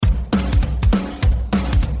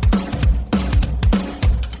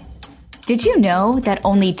Did you know that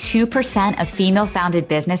only 2% of female-founded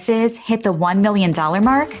businesses hit the $1 million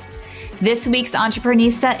mark? This week's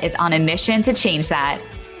Entreprenista is on a mission to change that.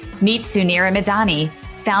 Meet Sunira Madani,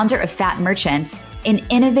 founder of Fat Merchant, an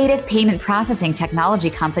innovative payment processing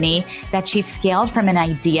technology company that she scaled from an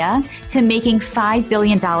idea to making $5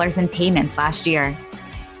 billion in payments last year.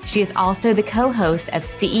 She is also the co-host of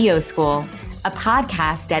CEO School, a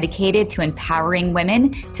podcast dedicated to empowering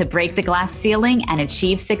women to break the glass ceiling and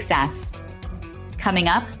achieve success. Coming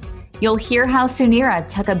up, you'll hear how Sunira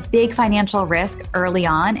took a big financial risk early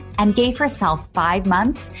on and gave herself 5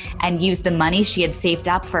 months and used the money she had saved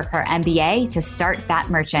up for her MBA to start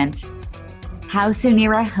Fat Merchant. How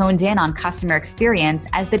Sunira honed in on customer experience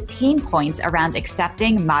as the pain points around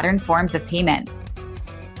accepting modern forms of payment.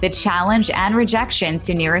 The challenge and rejection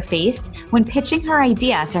Sunira faced when pitching her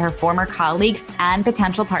idea to her former colleagues and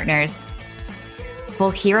potential partners. We'll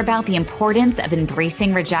hear about the importance of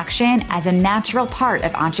embracing rejection as a natural part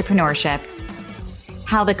of entrepreneurship,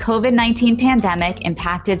 how the COVID-19 pandemic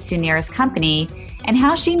impacted Sunira's company, and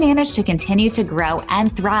how she managed to continue to grow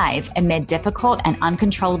and thrive amid difficult and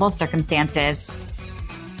uncontrollable circumstances.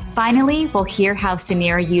 Finally, we'll hear how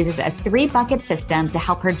Sunira uses a 3-bucket system to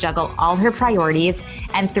help her juggle all her priorities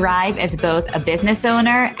and thrive as both a business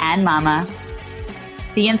owner and mama.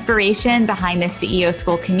 The inspiration behind the CEO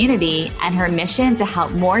School community and her mission to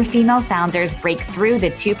help more female founders break through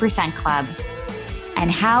the 2% club,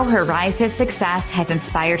 and how her rise to success has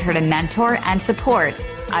inspired her to mentor and support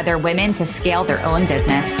other women to scale their own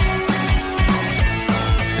business.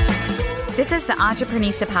 This is the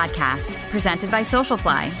Entreprenista Podcast, presented by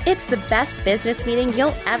Socialfly. It's the best business meeting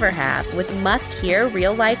you'll ever have, with must-hear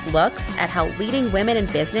real-life looks at how leading women in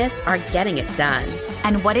business are getting it done.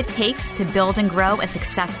 And what it takes to build and grow a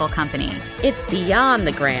successful company. It's beyond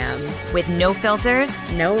the gram. With no filters,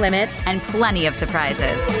 no limits, and plenty of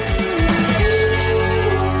surprises.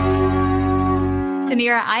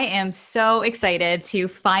 Sunira, I am so excited to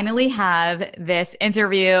finally have this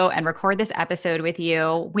interview and record this episode with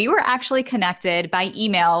you. We were actually connected by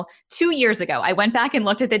email 2 years ago. I went back and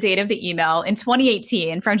looked at the date of the email in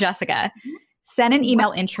 2018 from Jessica. Sent an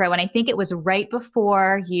email intro, and I think it was right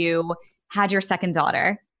before you had your second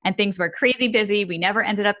daughter. And things were crazy busy. We never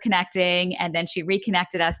ended up connecting. And then she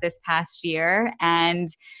reconnected us this past year. And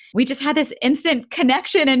we just had this instant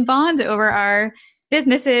connection and bond over our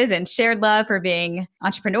businesses and shared love for being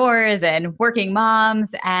entrepreneurs and working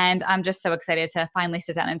moms. And I'm just so excited to finally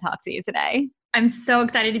sit down and talk to you today. I'm so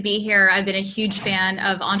excited to be here. I've been a huge fan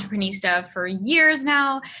of Entreprenista for years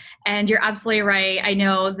now. And you're absolutely right. I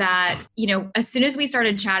know that, as soon as we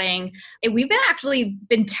started chatting, we've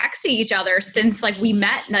been texting each other since we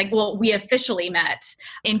met, we officially met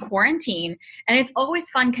in quarantine. And it's always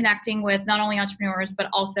fun connecting with not only entrepreneurs, but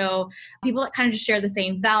also people that kind of just share the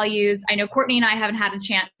same values. I know Courtney and I haven't had a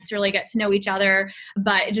chance to really get to know each other,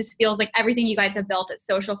 but it just feels like everything you guys have built at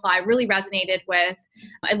Socialfly really resonated with.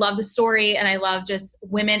 I love the story, and I love just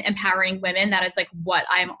women empowering women. That is what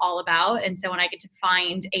I'm all about. And so when I get to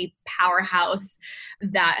find a powerhouse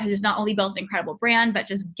that has just not only built an incredible brand, but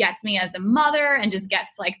just gets me as a mother and just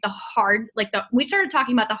gets we started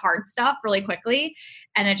talking about the hard stuff really quickly.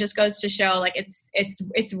 And it just goes to show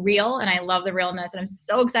it's real. And I love the realness. And I'm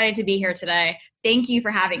so excited to be here today. Thank you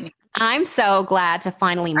for having me. I'm so glad to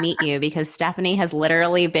finally meet you, because Stephanie has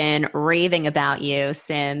literally been raving about you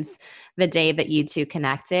since the day that you two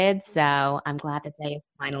connected. So I'm glad that they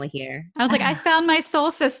finally here. I was like, I found my soul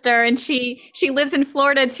sister, and she lives in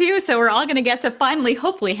Florida too. So we're all going to get to finally,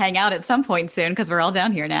 hopefully hang out at some point soon, because we're all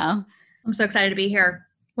down here now. I'm so excited to be here.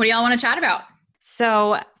 What do y'all want to chat about?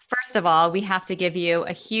 So first of all, we have to give you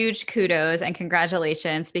a huge kudos and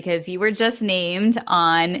congratulations, because you were just named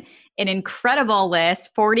on an incredible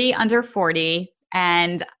list, 40 under 40.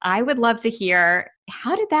 And I would love to hear,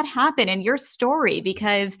 how did that happen in your story?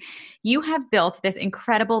 Because you have built this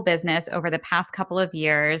incredible business over the past couple of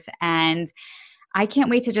years. And I can't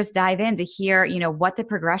wait to just dive in to hear, what the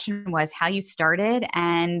progression was, how you started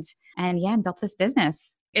and built this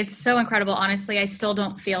business. It's so incredible. Honestly, I still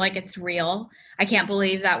don't feel like it's real. I can't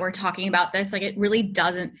believe that we're talking about this. It really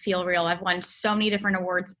doesn't feel real. I've won so many different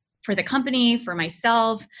awards for the company, for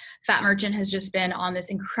myself. Fat Merchant has just been on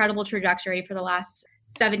this incredible trajectory for the last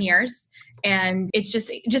 7 years. And it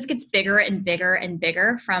just gets bigger and bigger and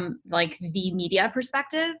bigger from the media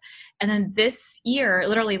perspective. And then this year,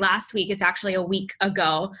 literally last week, it's actually a week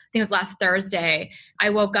ago, I think it was last Thursday,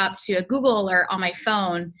 I woke up to a Google alert on my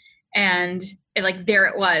phone, and there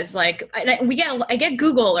it was. I get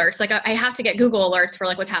Google alerts. I have to get Google alerts for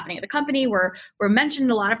what's happening at the company. We're mentioned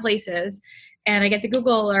in a lot of places. And I get the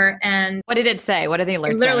Google alert, and what did it say? What did the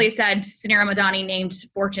alert it literally say? said Sunira Madani named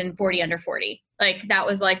Fortune 40 under 40. Like that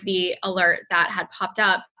was like the alert that had popped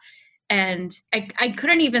up. And I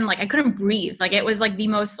couldn't even I couldn't breathe. Like it was like the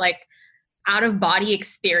most like out of body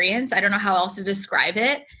experience. I don't know how else to describe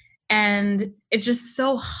it. And it's just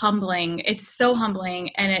so humbling. It's so humbling.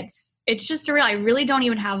 And it's just surreal. I really don't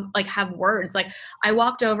even have words. Like I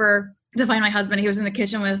walked over to find my husband. He was in the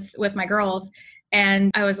kitchen with my girls.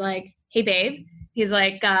 And I was like, hey babe. He's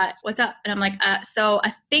like, what's up? And I'm like, so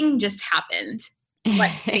a thing just happened.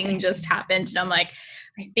 What thing just happened? And I'm like,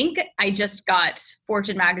 I think I just got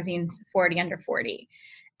Fortune magazine's 40 under 40.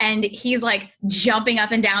 And he's like jumping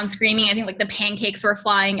up and down, screaming. I think like the pancakes were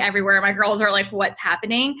flying everywhere. My girls are like, what's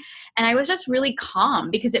happening? And I was just really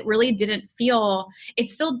calm because it really it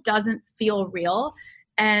still doesn't feel real.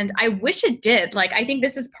 And I wish it did. Like, I think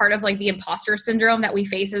this is part of like the imposter syndrome that we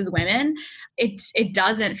face as women. It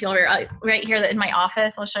doesn't feel real. Right here in my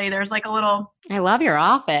office, I'll show you, there's like a little. I love your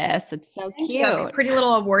office. It's so cute. Pretty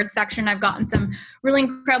little awards section. I've gotten some really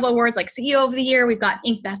incredible awards like CEO of the Year. We've got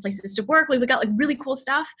Inc. Best Places to Work. We've got like really cool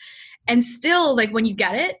stuff. And still like when you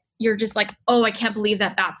get it, you're just like, oh, I can't believe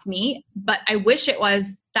that that's me. But I wish it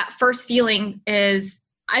was that first feeling is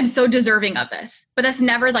I'm so deserving of this. But that's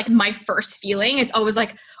never like my first feeling. It's always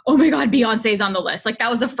like, oh my God, Beyonce's on the list. Like that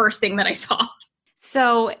was the first thing that I saw.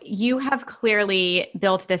 So you have clearly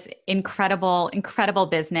built this incredible, incredible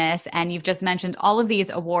business. And you've just mentioned all of these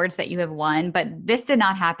awards that you have won, but this did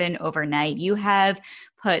not happen overnight. You have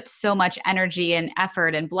put so much energy and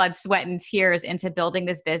effort and blood, sweat, and tears into building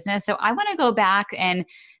this business. So I want to go back and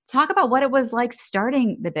talk about what it was like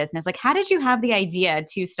starting the business. Like, how did you have the idea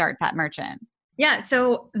to start Pet Merchant? Yeah,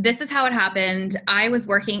 so this is how it happened. I was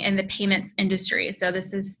working in the payments industry. So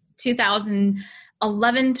this is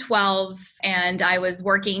 2011, 12, and I was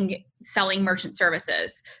working selling merchant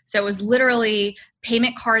services. So it was literally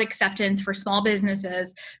payment card acceptance for small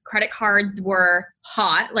businesses. Credit cards were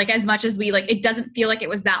hot, like as much as it doesn't feel like it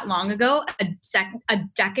was that long ago. A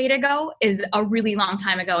decade ago is a really long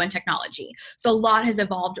time ago in technology. So a lot has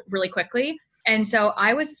evolved really quickly. And so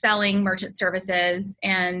I was selling merchant services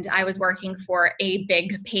and I was working for a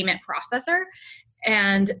big payment processor.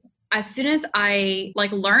 And as soon as I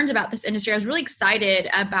learned about this industry, I was really excited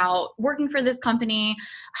about working for this company,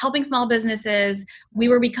 helping small businesses. We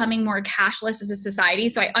were becoming more cashless as a society.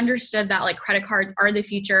 So I understood that credit cards are the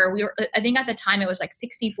future. I think at the time it was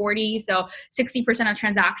 60-40. So 60% of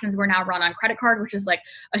transactions were now run on credit card, which is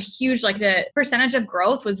a huge, the percentage of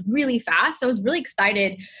growth was really fast. So I was really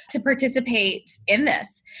excited to participate in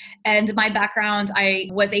this. And my background, I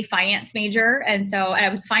was a finance major. And so I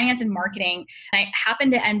was finance and marketing. And I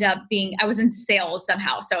happened to end up I was in sales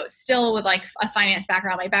somehow. So still with a finance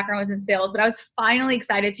background, my background was in sales, but I was finally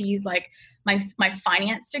excited to use my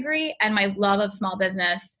finance degree and my love of small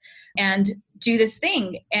business and do this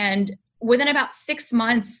thing. And within about 6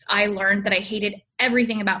 months, I learned that I hated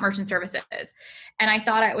everything about merchant services. And I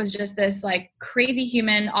thought I was just this crazy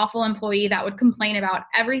human, awful employee that would complain about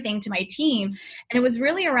everything to my team. And it was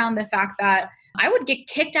really around the fact that I would get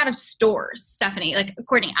kicked out of stores, Stephanie.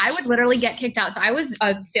 Courtney, I would literally get kicked out. So I was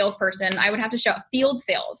a salesperson. I would have to show up field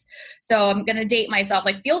sales. So I'm going to date myself.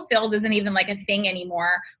 Field sales isn't even a thing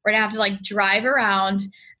anymore. We're going to have to drive around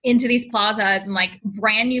into these plazas and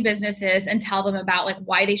brand new businesses and tell them about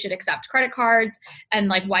why they should accept credit cards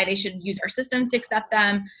and why they should use our systems to accept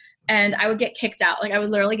them. And I would get kicked out. I would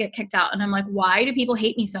literally get kicked out. And I'm like, why do people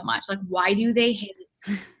hate me so much? Why do they hate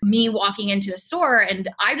me walking into a store? And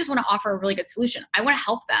I just want to offer a really good solution. I want to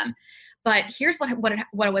help them. But here's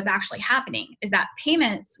what was actually happening is that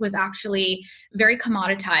payments was actually very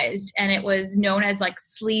commoditized and it was known as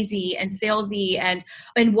sleazy and salesy.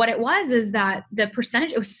 And what it was is that the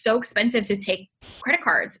percentage, it was so expensive to take credit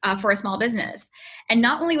cards for a small business. And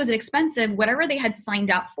not only was it expensive, whatever they had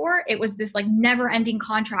signed up for, it was this never ending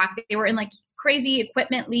contract. They were in crazy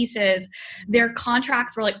equipment leases. Their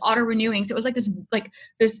contracts were auto renewing. So it was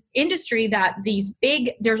this industry that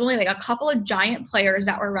there's only a couple of giant players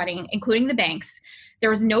that were running, including the banks.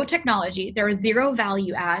 There was no technology. There was zero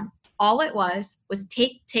value add. All it was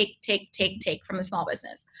take from the small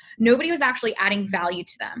business. Nobody was actually adding value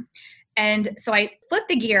to them. And so I flipped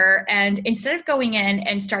the gear and instead of going in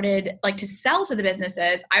and started to sell to the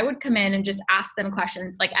businesses, I would come in and just ask them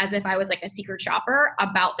questions as if I was a secret shopper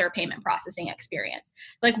about their payment processing experience.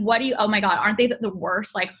 Oh my God, aren't they the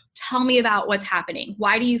worst? Tell me about what's happening.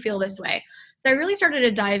 Why do you feel this way? So I really started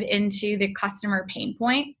to dive into the customer pain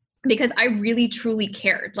point. because I really truly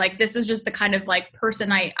cared. Like, this is just the kind of like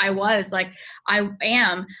person I was, like I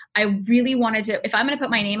am. I really wanted to, if I'm going to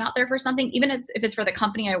put my name out there for something, even if it's for the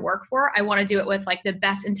company I work for, I want to do it with like the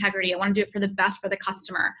best integrity. I want to do it for the best for the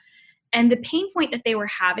customer. And the pain point that they were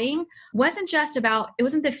having wasn't just about, it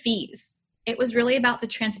wasn't the fees. It was really about the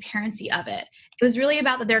transparency of it. It was really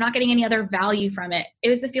about that they're not getting any other value from it. It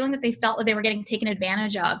was the feeling that they felt that they were getting taken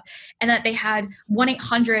advantage of, and that they had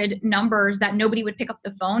 1-800 numbers that nobody would pick up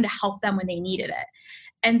the phone to help them when they needed it.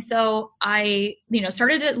 And so I,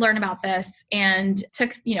 started to learn about this and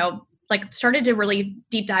took, started to really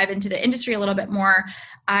deep dive into the industry a little bit more.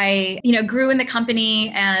 I, grew in the company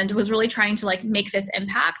and was really trying to like make this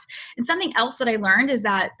impact. And something else that I learned is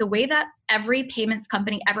that the way that every payments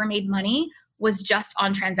company ever made money was just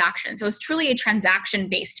on transactions. So it was truly a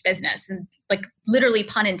transaction-based business, and like literally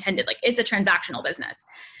pun intended, like it's a transactional business.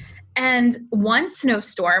 And one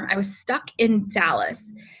snowstorm, I was stuck in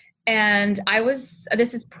Dallas. And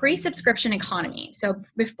this is pre-subscription economy. So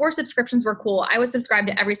before subscriptions were cool, I was subscribed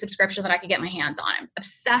to every subscription that I could get my hands on. I'm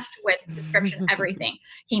obsessed with subscription everything.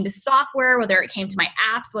 Came to software, whether it came to my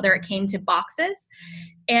apps, whether it came to boxes.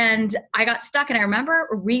 And I got stuck, and I remember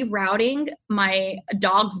rerouting my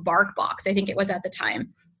dog's bark box, I think it was at the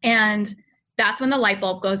time. And that's when the light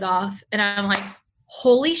bulb goes off. And I'm like,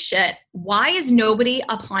 holy shit, why is nobody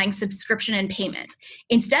applying subscription and payments?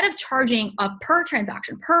 Instead of charging a per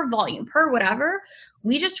transaction, per volume, per whatever,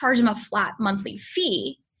 we just charge them a flat monthly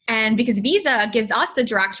fee. And because Visa gives us the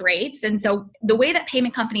direct rates, and so the way that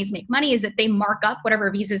payment companies make money is that they mark up whatever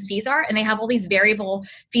Visa's fees are, and they have all these variable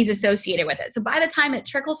fees associated with it. So by the time it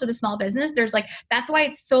trickles to the small business, that's why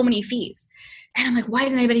it's so many fees. And I'm like, why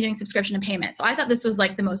isn't anybody doing subscription and payment? So I thought this was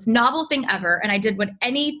like the most novel thing ever. And I did what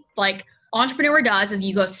any like entrepreneur does, is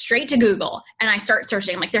you go straight to Google and I start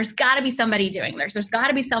searching. I'm like, there's got to be somebody doing this. There's got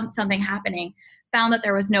to be something happening. Found that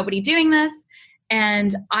there was nobody doing this.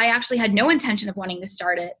 And I actually had no intention of wanting to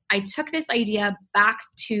start it. I took this idea back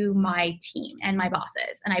to my team and my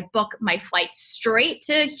bosses, and I booked my flight straight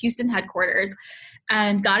to Houston headquarters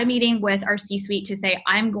and got a meeting with our C-suite to say,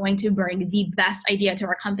 I'm going to bring the best idea to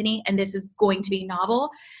our company, and this is going to be novel.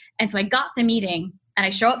 And so I got the meeting, and I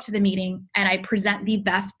show up to the meeting, and I present the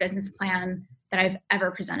best business plan that I've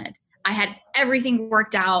ever presented. I had everything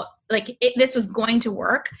worked out. Like this was going to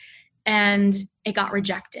work, and it got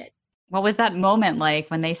rejected. What was that moment like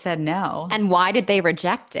when they said no? And why did they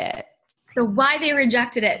reject it? So why they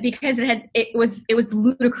rejected it? Because it was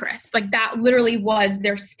ludicrous. Like that literally was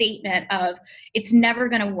their statement of, it's never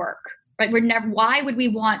going to work. Right? Why would we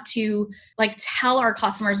want to like tell our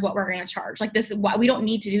customers what we're going to charge? Like this is why we don't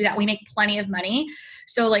need to do that. We make plenty of money.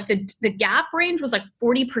 So like the gap range was like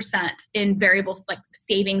 40% in variable like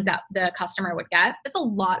savings that the customer would get. That's a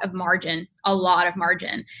lot of margin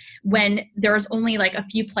when there's only like a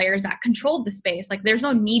few players that controlled the space. Like there's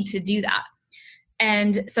no need to do that.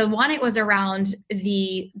 And so one, it was around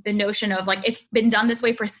the notion of like, it's been done this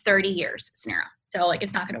way for 30 years, Suneera. So like,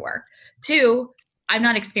 it's not going to work. Two, I'm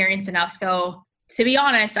not experienced enough. So to be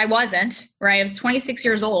honest, I wasn't, right? I was 26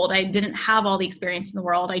 years old. I didn't have all the experience in the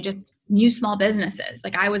world. I just knew small businesses.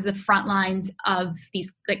 Like I was the front lines of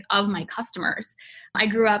these, like of my customers. I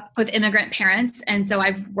grew up with immigrant parents. And so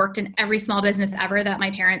I've worked in every small business ever that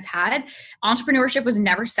my parents had. Entrepreneurship was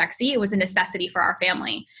never sexy. It was a necessity for our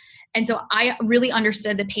family. And so I really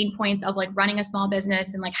understood the pain points of like running a small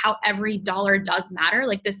business and like how every dollar does matter.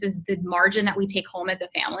 Like this is the margin that we take home as a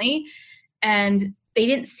family. And they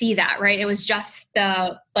didn't see that, right? It was just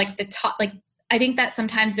the top, like, I think that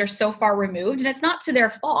sometimes they're so far removed and it's not to their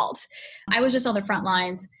fault. I was just on the front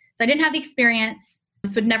lines. So I didn't have the experience.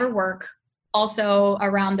 This would never work. Also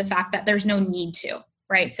around the fact that there's no need to,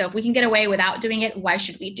 right? So if we can get away without doing it, why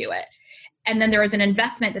should we do it? And then there was an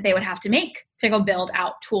investment that they would have to make to go build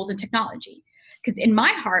out tools and technology. Because in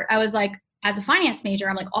my heart, I was like, as a finance major,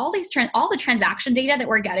 I'm like, all the transaction data that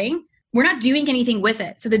we're getting, we're not doing anything with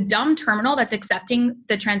it. So the dumb terminal that's accepting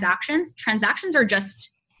the transactions are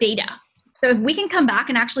just data. So if we can come back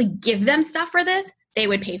and actually give them stuff for this, they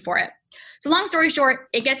would pay for it. So long story short,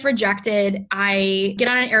 it gets rejected. I get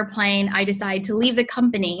on an airplane. I decide to leave the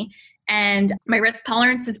company. And my risk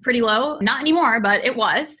tolerance is pretty low. Not anymore, but it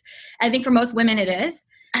was. I think for most women it is.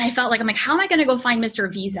 And I felt like, I'm like, how am I going to go find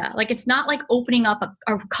Mr. Visa? Like, it's not like opening up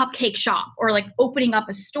a cupcake shop or like opening up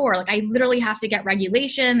a store. Like I literally have to get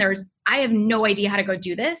regulation. I have no idea how to go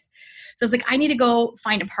do this. So it's like, I need to go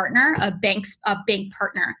find a partner, a bank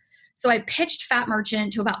partner. So I pitched Fat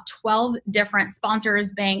Merchant to about 12 different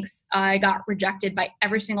sponsors, banks. I got rejected by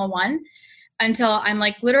every single one. until I'm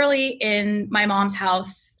like literally in my mom's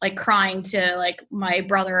house, like crying to like my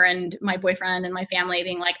brother and my boyfriend and my family,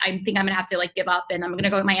 being like, I think I'm gonna have to like give up and I'm gonna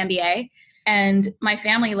go get my MBA. And my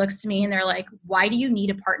family looks to me and they're like, why do you need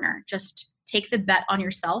a partner? Just take the bet on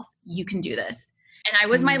yourself. You can do this. And I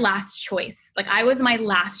was my last choice. Like I was my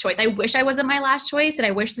last choice. I wish I wasn't my last choice. And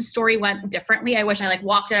I wish the story went differently. I wish I like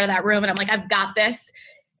walked out of that room and I'm like, I've got this.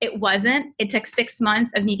 It wasn't. It took 6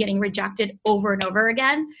 months of me getting rejected over and over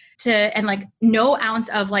again and like no ounce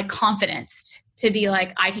of like confidence to be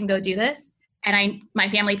like, I can go do this. And my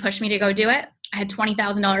family pushed me to go do it. I had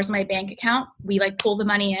 $20,000 in my bank account. We like pulled the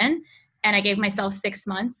money in and I gave myself 6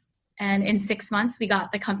 months. And in 6 months, we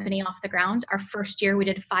got the company off the ground. Our first year, we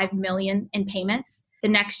did 5 million in payments. The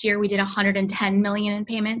next year, we did 110 million in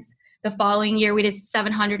payments. The following year, we did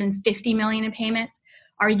 750 million in payments.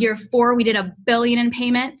 Our year 4, we did $1 billion in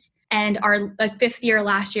payments. And our fifth year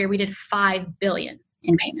last year, we did 5 billion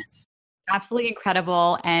in payments. Absolutely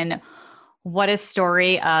incredible. And what a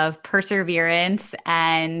story of perseverance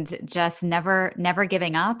and just never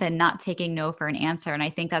giving up and not taking no for an answer. And I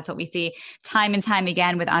think that's what we see time and time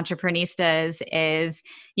again with entreprenistas is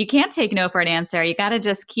you can't take no for an answer. You got to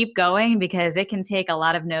just keep going because it can take a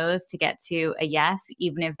lot of no's to get to a yes,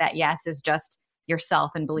 even if that yes is just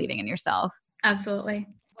yourself and believing in yourself. Absolutely.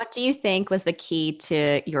 What do you think was the key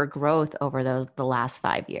to your growth over the last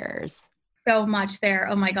 5 years? So much there.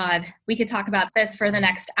 Oh my God. We could talk about this for the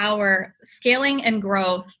next hour. Scaling and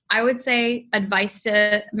growth. I would say advice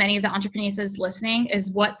to many of the entrepreneurs listening is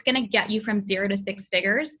what's going to get you from 0 to 6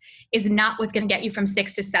 figures is not what's going to get you from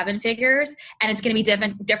 6 to 7 figures. And it's going to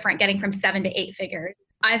be different getting from 7 to 8 figures.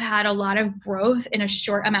 I've had a lot of growth in a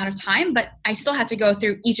short amount of time, but I still had to go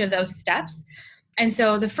through each of those steps. And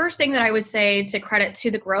so the first thing that I would say to credit to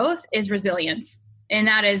the growth is resilience. And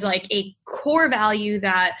that is like a core value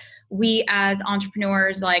that we as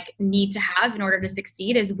entrepreneurs like need to have in order to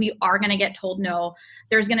succeed is we are going to get told no.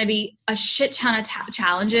 There's going to be a shit ton of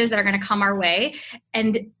challenges that are going to come our way.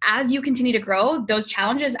 And as you continue to grow, those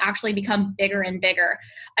challenges actually become bigger and bigger.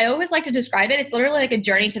 I always like to describe it. It's literally like a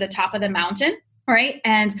journey to the top of the mountain. Right.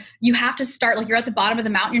 And you have to start like you're at the bottom of the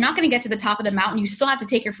mountain. You're not going to get to the top of the mountain. You still have to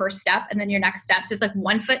take your first step and then your next steps. So it's like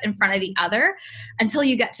one foot in front of the other until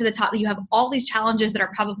you get to the top. You have all these challenges that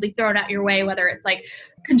are probably thrown at your way, whether it's like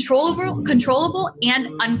controllable and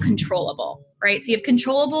uncontrollable. Right. So you have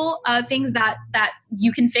controllable things that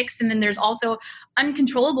you can fix. And then there's also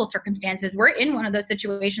uncontrollable circumstances. We're in one of those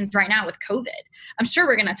situations right now with COVID. I'm sure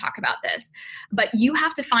we're going to talk about this, but you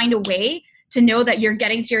have to find a way to know that you're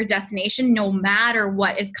getting to your destination no matter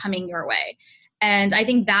what is coming your way. And I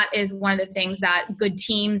think that is one of the things that good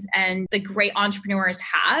teams and the great entrepreneurs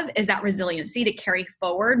have is that resiliency to carry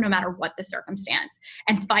forward no matter what the circumstance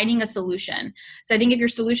and finding a solution. So I think if you're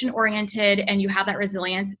solution oriented and you have that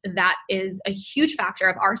resilience, that is a huge factor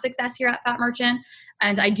of our success here at Fat Merchant.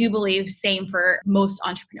 And I do believe same for most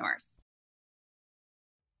entrepreneurs.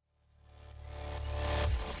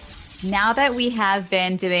 Now that we have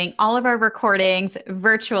been doing all of our recordings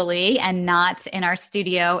virtually and not in our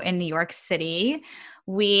studio in New York City,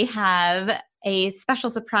 we have a special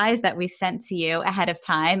surprise that we sent to you ahead of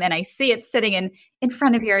time. And I see it sitting in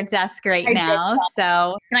front of your desk right now.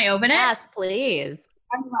 So can I open it? Yes, please.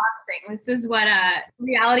 Unboxing. This is what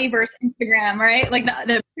reality versus Instagram, right? Like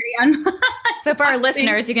the So for our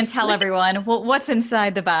listeners, you can tell everyone, well, what's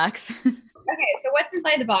inside the box? Okay, so what's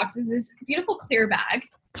inside the box is this beautiful clear bag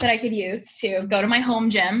that I could use to go to my home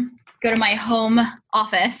gym, go to my home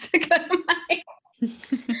office,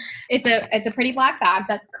 It's a pretty black bag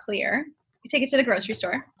that's clear. You take it to the grocery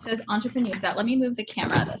store. It says Entreprenista. Let me move the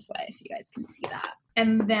camera this way so you guys can see that.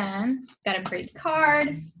 And then got a pretty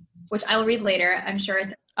card, which I'll read later. I'm sure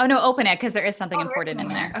it's... Oh, no, open it because there is something important in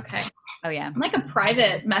there. Okay. Oh, yeah. I'm like a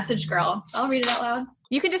private message girl. I'll read it out loud.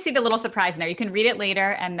 You can just see the little surprise in there. You can read it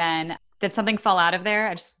later. And then did something fall out of there?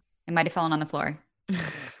 It might have fallen on the floor.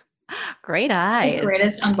 Great eyes. The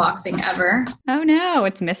greatest unboxing ever. Oh no,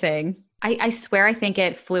 it's missing. I swear I think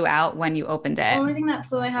it flew out when you opened it. The only thing that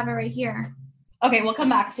flew, I have it right here. Okay, we'll come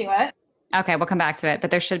back to it. Okay, we'll come back to it. But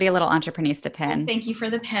there should be a little Entreprenista pin. Thank you for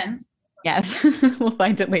the pin. Yes, we'll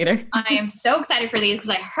find it later. I am so excited for these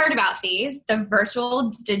because I heard about these, the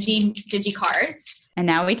virtual digi cards. And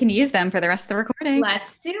now we can use them for the rest of the recording.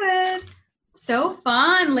 Let's do it. So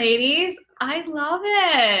fun, ladies. I love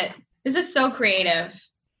it. This is so creative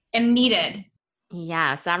and needed.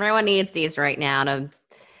 Yes, everyone needs these right now to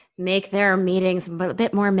make their meetings a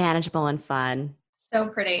bit more manageable and fun. So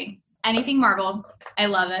pretty. Anything Marvel. I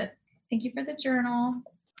love it. Thank you for the journal.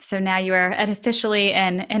 So now you are officially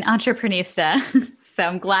an Entreprenista. So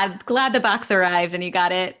I'm glad the box arrived and you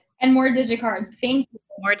got it. And more digicards. Thank you.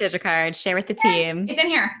 More DigiCard. Share with the team. It's in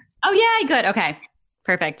here. Oh, yay. Good. Okay.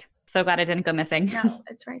 Perfect. So glad it didn't go missing. No,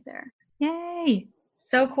 it's right there. Yay.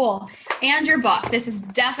 So cool. And your book. This is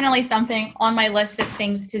definitely something on my list of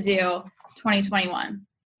things to do 2021.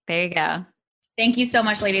 There you go. Thank you so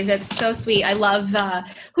much, ladies. It's so sweet. I love,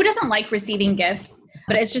 who doesn't like receiving gifts?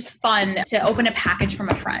 But it's just fun to open a package from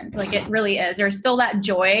a friend. Like it really is. There's still that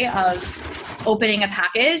joy of opening a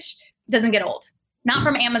package. It doesn't get old. Not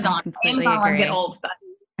from Amazon. Amazon ones get old, but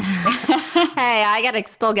hey, I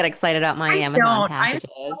still get excited about my Amazon packages,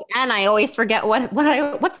 and I always forget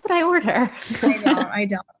what's did I order. I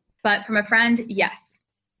don't. But from a friend, yes.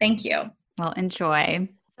 Thank you. Well, enjoy.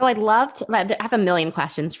 So I'd love to. I have a million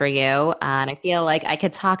questions for you, and I feel like I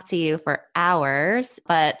could talk to you for hours.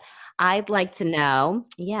 But I'd like to know.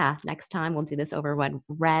 Yeah, next time we'll do this over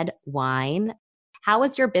red wine. How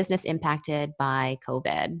was your business impacted by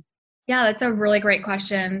COVID? Yeah, that's a really great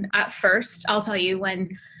question. At first, I'll tell you, when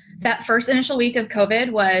that first initial week of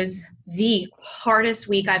COVID was the hardest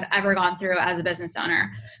week I've ever gone through as a business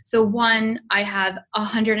owner. So one, I have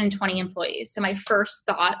 120 employees. So my first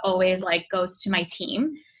thought always goes to my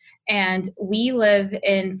team. And we live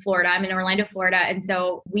in Florida. I'm in Orlando, Florida. And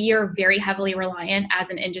so we are very heavily reliant as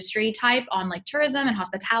an industry type on tourism and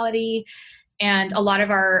hospitality. And a lot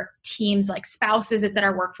of our teams, spouses, et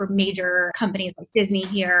cetera, work for major companies like Disney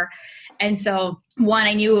here. And so one,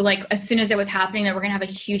 I knew as soon as it was happening that we're going to have a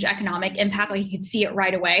huge economic impact. You could see it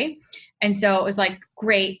right away. And so it was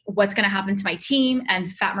great, what's going to happen to my team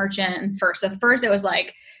and Fat Merchant and First. So first it was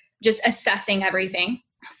just assessing everything.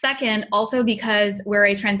 Second, also because we're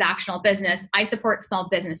a transactional business, I support small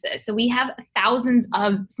businesses. So we have thousands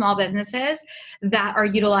of small businesses that are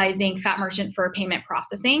utilizing Fat Merchant for payment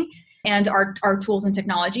processing and our tools and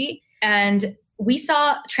technology. And we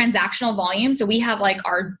saw transactional volume. So we have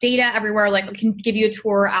our data everywhere. I can give you a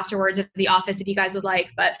tour afterwards of the office if you guys would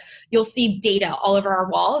like, but you'll see data all over our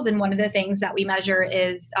walls. And one of the things that we measure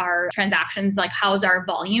is our transactions, how's our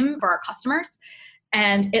volume for our customers.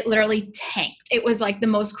 And it literally tanked. It was the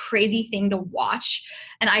most crazy thing to watch.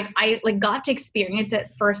 And I got to experience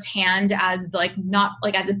it firsthand as not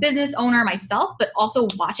as a business owner myself, but also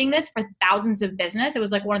watching this for thousands of business. It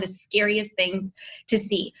was one of the scariest things to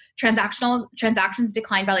see. Transactions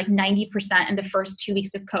declined by 90% in the first 2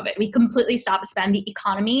 weeks of COVID. We completely stopped spend. The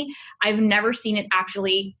economy, I've never seen it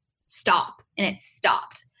actually stop, and it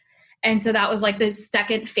stopped. And so that was the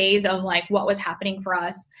second phase of what was happening for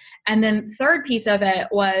us. And then third piece of it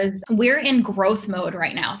was we're in growth mode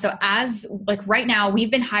right now. So as right now we've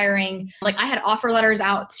been hiring, I had offer letters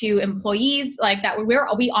out to employees that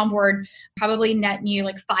we onboard probably net new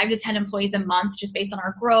 5 to 10 employees a month just based on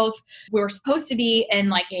our growth. We were supposed to be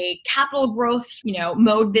in a capital growth,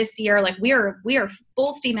 mode this year. We are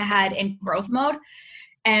full steam ahead in growth mode.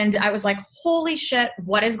 And I was holy shit,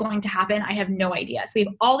 what is going to happen? I have no idea. So we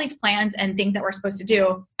have all these plans and things that we're supposed to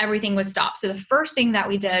do. Everything was stopped. So the first thing that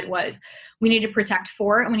we did was we need to protect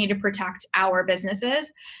and we need to protect our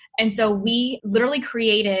businesses. And so we literally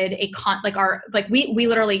created we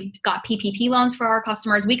literally got PPP loans for our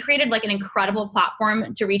customers. We created an incredible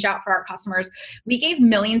platform to reach out for our customers. We gave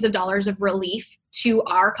millions of dollars of relief to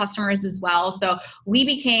our customers as well. So we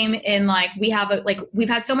became we've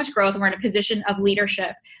had so much growth and we're in a position of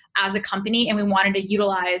leadership as a company, and we wanted to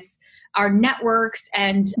utilize our networks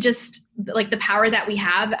and just the power that we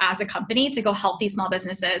have as a company to go help these small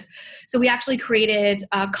businesses. So we actually created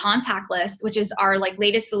a Contactless, which is our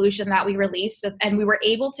latest solution that we released. And we were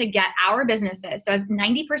able to get our businesses. So as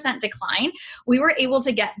 90% decline, we were able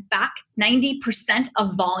to get back 90%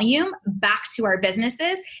 of volume back to our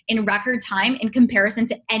businesses in record time in comparison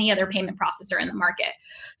to any other payment processor in the market.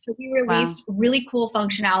 So we released really cool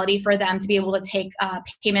functionality for them to be able to take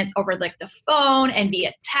payments over the phone and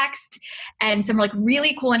via text, and some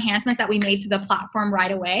really cool enhancements that we made to the platform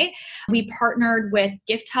right away. We partnered with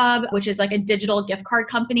GiftHub, which is a digital gift card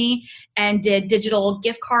company, and did digital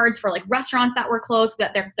gift cards for restaurants that were closed so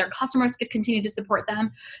that their customers could continue to support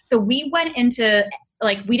them. So we went into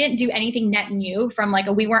we didn't do anything net new from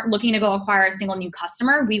we weren't looking to go acquire a single new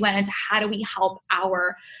customer. We went into how do we help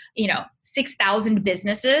our 6,000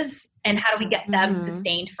 businesses and how do we get them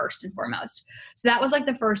sustained first and foremost. So that was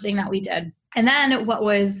the first thing that we did. And then what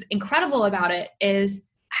was incredible about it is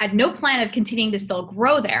had no plan of continuing to still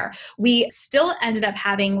grow there. We still ended up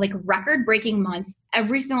having record-breaking months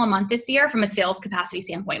every single month this year from a sales capacity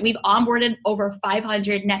standpoint. We've onboarded over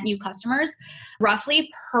 500 net new customers roughly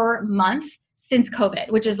per month since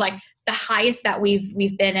COVID, which is the highest that we've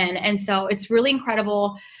been in. And so it's really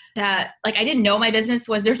incredible that like, I didn't know my business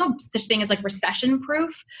there's no such thing as like recession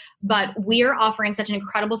proof, but we are offering such an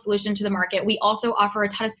incredible solution to the market. We also offer a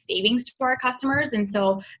ton of savings to our customers. And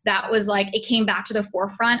so that was like, it came back to the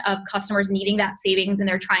forefront of customers needing that savings, and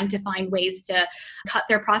they're trying to find ways to cut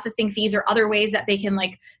their processing fees or other ways that they can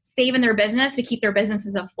like save in their business to keep their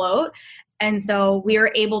businesses afloat. And so we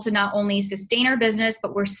are able to not only sustain our business,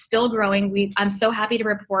 but we're still growing. I'm so happy to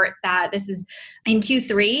report that this is in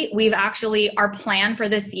Q3. We've actually, our plan for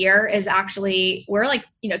this year is actually, we're like,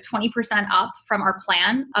 20% up from our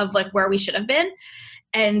plan of like where we should have been.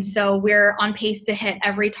 And so we're on pace to hit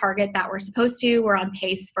every target that we're supposed to. We're on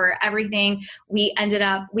pace for everything. We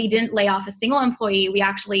didn't lay off a single employee. We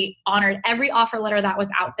actually honored every offer letter that was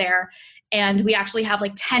out there. And we actually have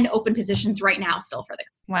like 10 open positions right now still for the company.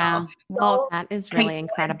 Wow. Well, that is really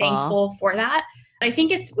incredible. I'm thankful for that. But I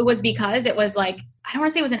think it was because it was like, I don't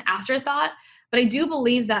want to say it was an afterthought, but I do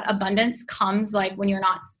believe that abundance comes like when you're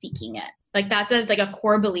not seeking it. Like that's a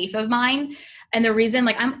core belief of mine. And the reason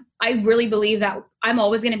I really believe that I'm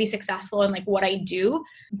always going to be successful in like what I do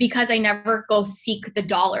because I never go seek the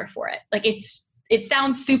dollar for it. Like it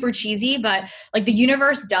sounds super cheesy, but like the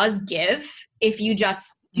universe does give if you just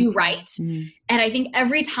do right. Mm-hmm. And I think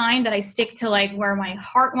every time that I stick to like where my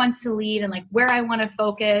heart wants to lead and like where I want to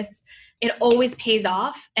focus, it always pays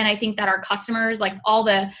off. And I think that our customers, like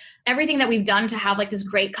everything that we've done to have like this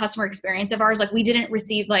great customer experience of ours, like we didn't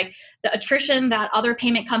receive like the attrition that other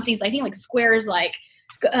payment companies, I think like Square's like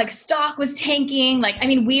stock was tanking. Like, I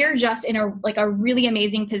mean, we're just in a really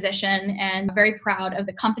amazing position, and very proud of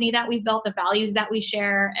the company that we've built, the values that we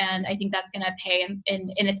share. And I think that's going to pay and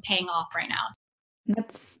it's paying off right now.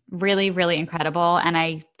 That's really, really incredible. And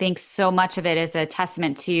I think so much of it is a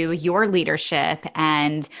testament to your leadership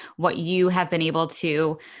and what you have been able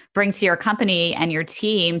to bring to your company and your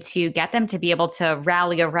team to get them to be able to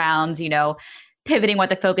rally around, pivoting what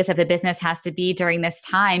the focus of the business has to be during this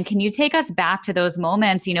time. Can you take us back to those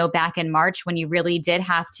moments, back in March when you really did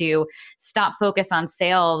have to stop focus on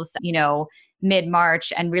sales,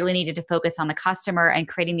 mid-March, and really needed to focus on the customer and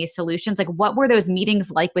creating these solutions? Like, what were those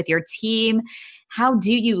meetings like with your team? How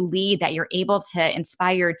do you lead that you're able to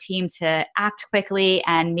inspire your team to act quickly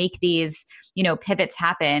and make these, pivots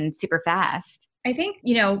happen super fast? I think,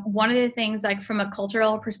 one of the things like from a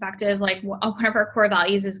cultural perspective, like one of our core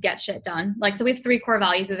values is get shit done. Like, so we have 3 core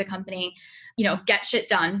values of the company, get shit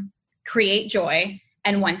done, create joy,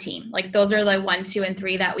 and one team. Like those are the 1, 2, and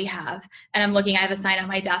 3 that we have. And I have a sign on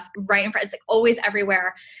my desk right in front. It's like always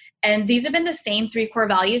everywhere. And these have been the same 3 core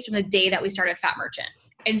values from the day that we started Fat Merchant.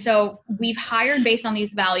 And so we've hired based on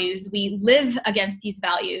these values. We live against these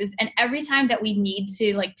values. And every time that we need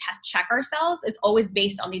to like check ourselves, it's always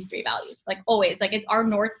based on these 3 values. Like always, like it's our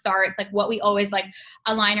North Star. It's like what we always like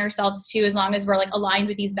align ourselves to. As long as we're like aligned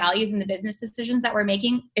with these values and the business decisions that we're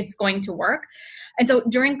making, it's going to work. And so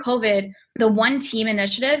during COVID, the one team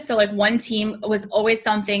initiative, so like one team was always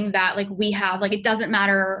something that like we have, like it doesn't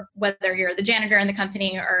matter whether you're the janitor in the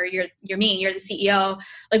company or you're the CEO,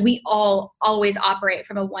 like we all always operate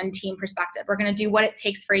from a one team perspective. We're going to do what it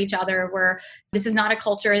takes for each other. This is not a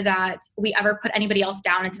culture that we ever put anybody else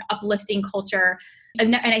down. It's an uplifting culture.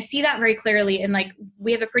 And I see that very clearly. And like,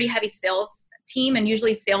 we have a pretty heavy sales team, and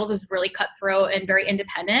usually sales is really cutthroat and very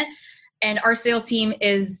independent. And our sales team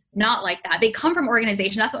is not like that. They come from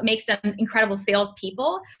organizations. That's what makes them incredible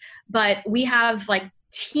salespeople. But we have like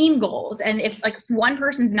team goals. And if like one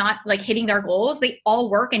person's not like hitting their goals, they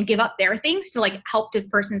all work and give up their things to like help this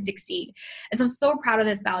person succeed. And so I'm so proud of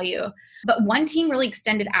this value. But one team really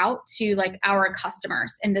extended out to like our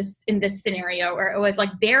customers in this scenario, where it was like,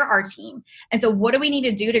 they're our team. And so what do we need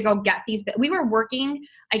to do to go get these? We were working,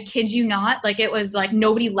 I kid you not, like it was like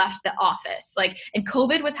nobody left the office. Like, and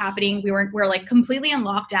COVID was happening. We're like completely in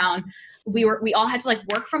lockdown. We all had to like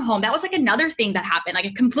work from home. That was like another thing that happened. Like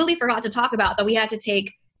I completely forgot to talk about that. We had to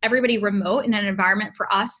take everybody remote in an environment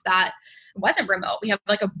for us that wasn't remote. We have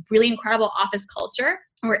like a really incredible office culture.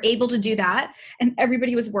 And we're able to do that. And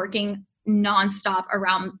everybody was working nonstop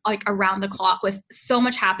around the clock with so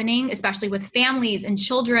much happening, especially with families and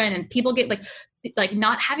children, and people get like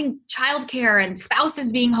not having childcare and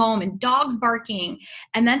spouses being home and dogs barking.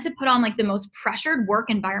 And then to put on like the most pressured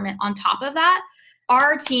work environment on top of that,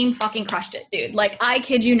 our team fucking crushed it, dude. Like, I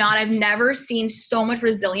kid you not, I've never seen so much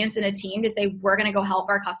resilience in a team to say, we're going to go help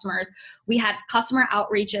our customers. We had customer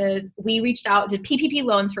outreaches. We reached out, did PPP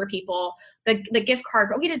loans for people, the gift card,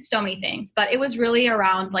 but we did so many things. But it was really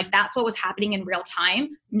around, like, that's what was happening in real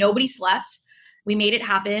time. Nobody slept. We made it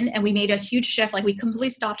happen, and we made a huge shift. Like, we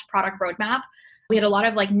completely stopped product roadmap. We had a lot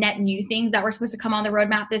of, like, net new things that were supposed to come on the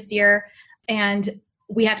roadmap this year. And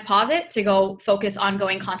we had to pause it to go focus on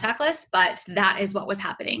going contactless, but that is what was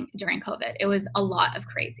happening during COVID. It was a lot of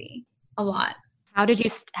crazy, a lot. How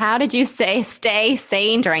did you stay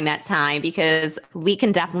sane during that time? Because we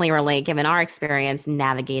can definitely relate, given our experience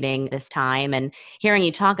navigating this time, and hearing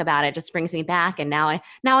you talk about it just brings me back. And now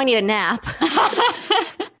I need a nap.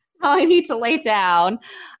 Now I need to lay down.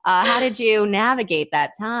 How did you navigate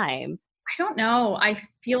that time? I don't know. I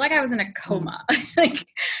feel like I was in a coma. like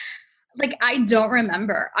I don't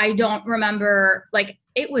remember. Like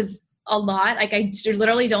it was a lot. Like I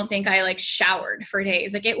literally don't think I like showered for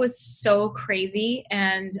days. Like it was so crazy.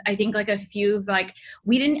 And I think like a few, like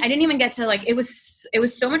I didn't even get to like, it was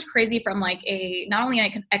so much crazy from like not only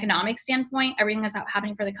an economic standpoint, everything that's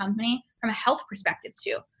happening for the company, from a health perspective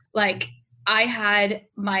too. Like I had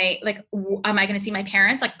am I going to see my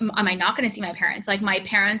parents? Like, am I not going to see my parents? Like my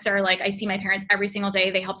parents are like, I see my parents every single day.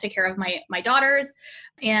 They help take care of my daughters.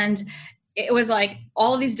 And it was like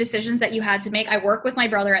all of these decisions that you had to make. I work with my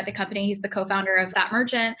brother at the company. He's the co-founder of Fat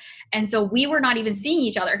Merchant. And so we were not even seeing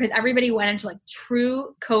each other because everybody went into like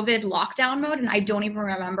true COVID lockdown mode. And I don't even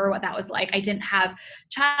remember what that was like. I didn't have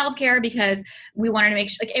childcare because we wanted to make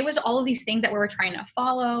sure, like it was all of these things that we were trying to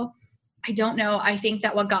follow. I don't know. I think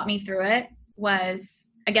that what got me through it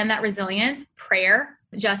was, again, that resilience, prayer,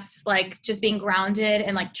 just being grounded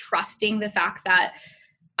and like trusting the fact that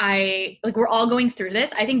we're all going through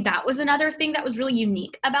this. I think that was another thing that was really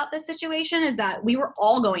unique about this situation, is that we were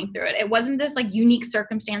all going through it. It wasn't this like unique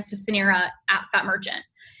circumstance to Suneera at Fat Merchant.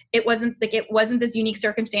 It wasn't this unique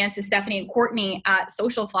circumstance to Stephanie and Courtney at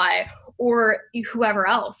Socialfly or whoever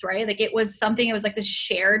else, right? Like it was like this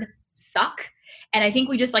shared suck. And I think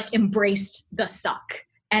we just like embraced the suck.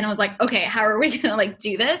 And I was like, okay, how are we going to like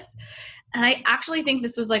do this? And I actually think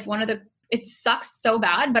this was like it sucks so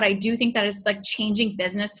bad, but I do think that it's like changing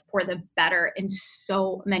business for the better in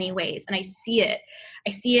so many ways. And I see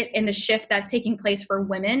it in the shift that's taking place for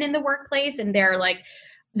women in the workplace. And they're like,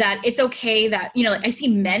 that it's okay that, you know, like I see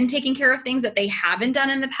men taking care of things that they haven't done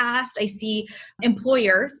in the past. I see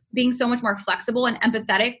employers being so much more flexible and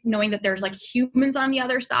empathetic, knowing that there's like humans on the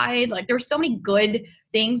other side. Like there's so many good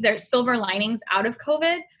things, there's silver linings out of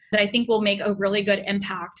COVID that I think will make a really good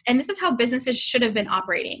impact. And this is how businesses should have been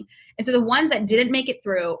operating. And so the ones that didn't make it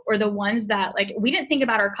through, or the ones that like, we didn't think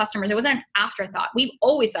about our customers, it wasn't an afterthought. We've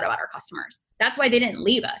always thought about our customers. That's why they didn't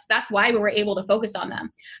leave us. That's why we were able to focus on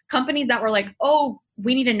them. Companies that were like, oh,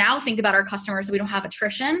 we need to now think about our customers so we don't have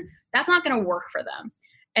attrition, that's not going to work for them.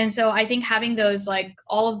 And so I think having those, like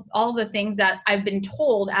all of the things that I've been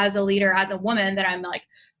told as a leader, as a woman, that I'm like,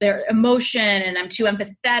 their emotion and I'm too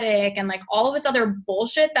empathetic and like all of this other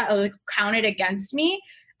bullshit that like counted against me.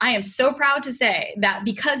 I am so proud to say that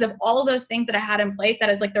because of all of those things that I had in place, that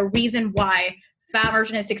is like the reason why Fat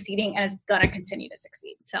Merchant is succeeding and is going to continue to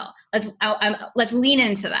succeed. So let's lean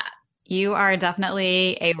into that. You are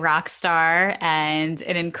definitely a rock star and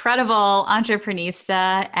an incredible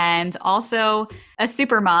entrepreneurista, and also a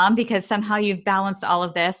super mom, because somehow you've balanced all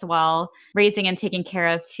of this while raising and taking care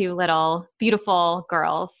of two little beautiful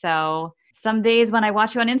girls. So some days when I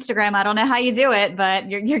watch you on Instagram, I don't know how you do it, but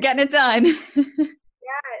you're getting it done.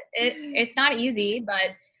 It's not easy,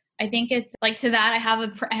 but I think it's like, to that, I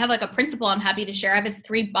have like a principle I'm happy to share. I have a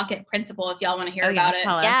 3-bucket principle if y'all want to hear about it.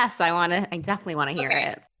 Yes, I definitely want to hear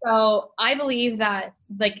it. So I believe that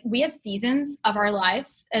like we have seasons of our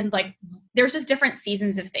lives, and like there's just different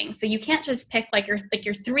seasons of things. So you can't just pick like your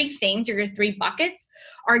 3 things, or your 3 buckets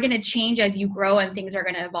are going to change as you grow and things are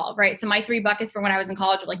going to evolve, right? So my 3 buckets from when I was in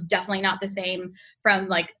college are like definitely not the same from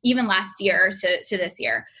like even last year to this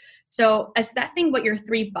year. So assessing what your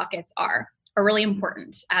 3 buckets are really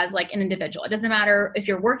important as like an individual. It doesn't matter if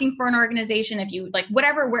you're working for an organization, if you like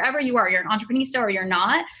wherever you are, you're an entrepreneurista or you're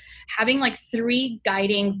not, having like 3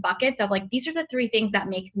 guiding buckets of like, these are the 3 things that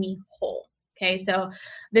make me whole. Okay. So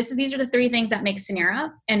these are the 3 things that make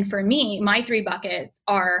Suneera. And for me, my 3 buckets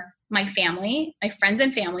are my family, my friends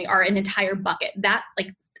and family are an entire bucket that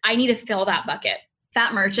like, I need to fill that bucket.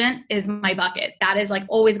 Fat Merchant is my bucket. That is like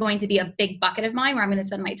always going to be a big bucket of mine where I'm going to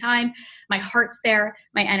spend my time, my heart's there,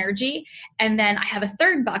 my energy. And then I have a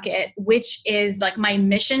 3rd bucket, which is like my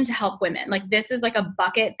mission to help women. Like this is like a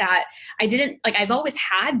bucket that I've always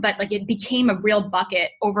had, but like it became a real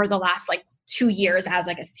bucket over the last like 2 years as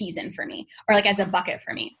like a season for me, or like as a bucket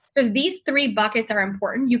for me. So these 3 buckets are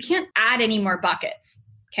important. You can't add any more buckets.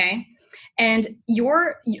 Okay. And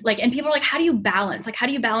and people are like, how do you balance? Like, how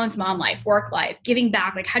do you balance mom life, work life, giving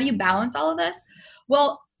back? Like, how do you balance all of this?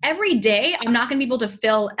 Well, every day I'm not going to be able to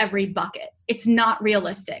fill every bucket. It's not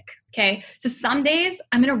realistic. Okay. So some days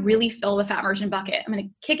I'm going to really fill the fat merchant bucket. I'm going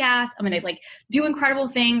to kick ass. I'm going to like do incredible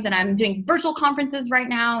things. And I'm doing virtual conferences right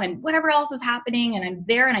now and whatever else is happening. And I'm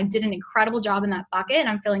there and I did an incredible job in that bucket and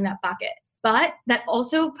I'm filling that bucket. But that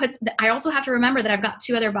also I also have to remember that I've got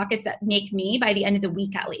 2 other buckets that make me by the end of the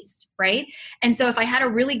week at least, right? And so if I had a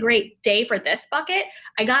really great day for this bucket,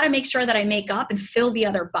 I got to make sure that I make up and fill the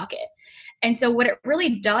other bucket. And so what it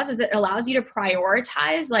really does is it allows you to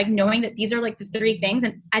prioritize, like knowing that these are like the 3 things.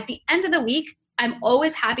 And at the end of the week, I'm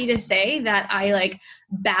always happy to say that I like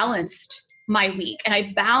balanced my week and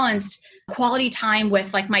I balanced quality time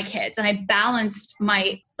with like my kids and I balanced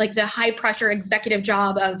my like the high pressure executive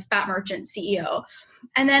job of Fat Merchant CEO.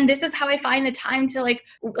 And then this is how I find the time to like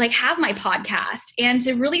have my podcast and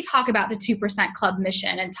to really talk about the 2% Club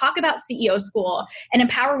mission and talk about CEO school and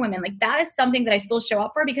empower women. Like that is something that I still show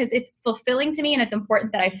up for because it's fulfilling to me and it's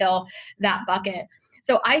important that I fill that bucket.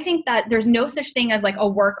 So I think that there's no such thing as like a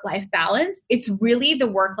work-life balance. It's really the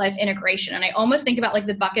work-life integration. And I almost think about like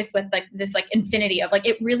the buckets with like this like infinity of like,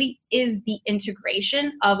 it really is the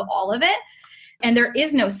integration of all of it. And there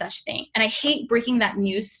is no such thing. And I hate breaking that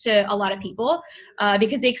news to a lot of people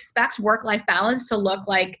because they expect work-life balance to look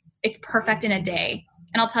like it's perfect in a day.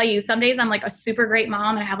 And I'll tell you, some days I'm like a super great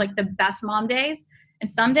mom and I have like the best mom days. And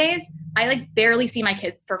some days I like barely see my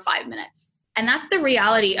kids for 5 minutes. And that's the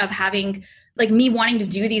reality of having like me wanting to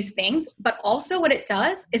do these things. But also what it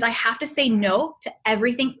does is I have to say no to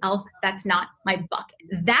everything else that's not my bucket.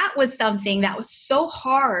 That was something that was so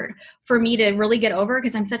hard for me to really get over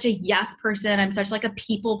because I'm such a yes person. I'm such like a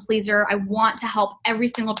people pleaser. I want to help every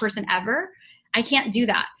single person ever. I can't do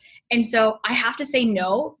that. And so I have to say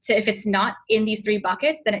no to if it's not in these 3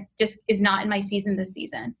 buckets, then it just is not in my season this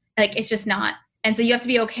season. Like it's just not. And so you have to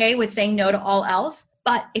be okay with saying no to all else.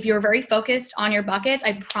 But if you're very focused on your buckets,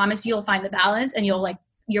 I promise you'll find the balance and you'll like,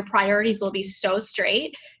 your priorities will be so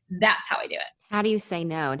straight. That's how I do it. How do you say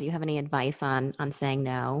no? Do you have any advice on saying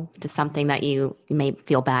no to something that you may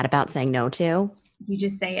feel bad about saying no to? You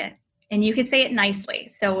just say it. And you can say it nicely.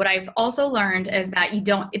 So what I've also learned is that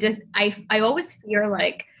I always fear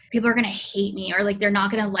like people are going to hate me or like they're not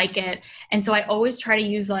going to like it. And so I always try to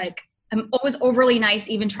use like, I'm always overly nice,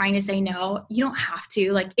 even trying to say no. You don't have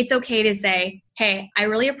to. Like, it's okay to say, hey, I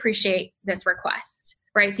really appreciate this request,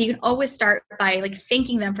 right? So you can always start by like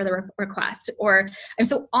thanking them for the request, or I'm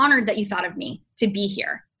so honored that you thought of me to be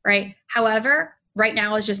here, right? However, right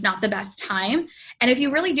now is just not the best time. And if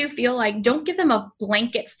you really do feel like, don't give them a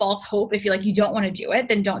blanket false hope. If you like, you don't want to do it,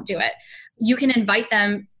 then don't do it. You can invite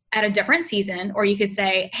them at a different season, or you could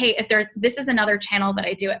say, hey, this is another channel that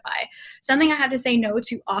I do it by. Something I have to say no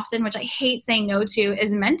to often, which I hate saying no to,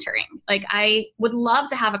 is mentoring. Like I would love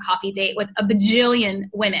to have a coffee date with a bajillion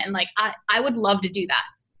women. Like I would love to do that.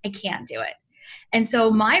 I can't do it. And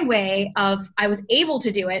so my way I was able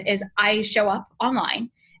to do it is I show up online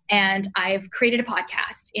and I've created a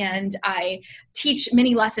podcast and I teach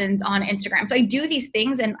mini lessons on Instagram. So I do these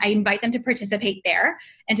things and I invite them to participate there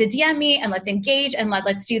and to DM me and let's engage and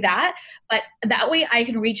let's do that. But that way I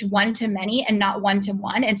can reach one to many and not one to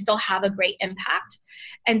one and still have a great impact.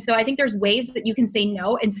 And so I think there's ways that you can say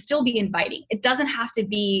no and still be inviting. It doesn't have to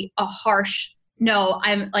be a harsh, no,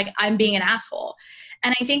 I'm being an asshole.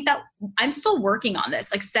 And I think that I'm still working on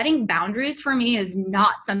this. Like setting boundaries for me is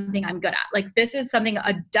not something I'm good at. Like this is something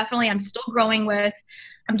definitely I'm still growing with.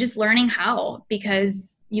 I'm just learning how,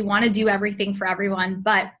 because you want to do everything for everyone,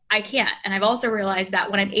 but I can't. And I've also realized that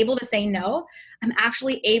when I'm able to say no, I'm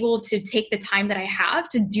actually able to take the time that I have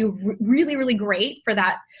to do really, really great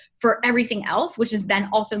for everything else, which is then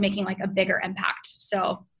also making like a bigger impact.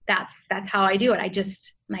 So that's how I do it. I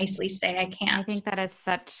just nicely say I can't. I think that is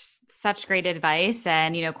such great advice.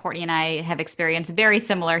 And, Courtney and I have experienced very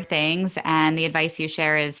similar things, and the advice you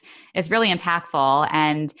share is really impactful.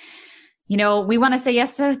 And, we want to say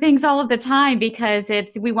yes to things all of the time because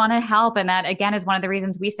we want to help. And that again is one of the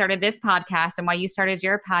reasons we started this podcast and why you started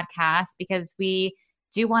your podcast, because we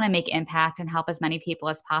do want to make impact and help as many people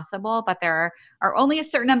as possible, but there are only a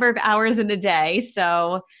certain number of hours in the day.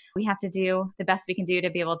 So we have to do the best we can do to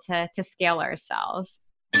be able to scale ourselves.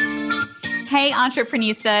 Hey,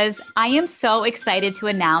 Entreprenistas, I am so excited to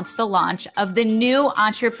announce the launch of the new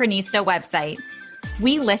Entreprenista website.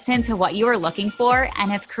 We listened to what you are looking for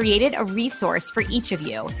and have created a resource for each of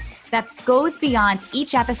you that goes beyond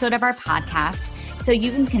each episode of our podcast so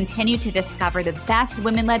you can continue to discover the best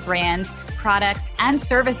women-led brands, products, and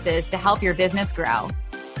services to help your business grow.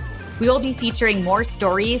 We will be featuring more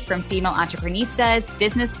stories from female entreprenistas,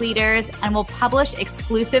 business leaders, and we'll publish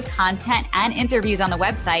exclusive content and interviews on the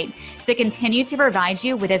website to continue to provide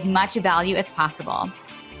you with as much value as possible.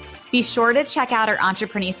 Be sure to check out our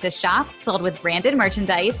Entreprenista shop filled with branded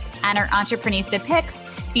merchandise and our Entreprenista picks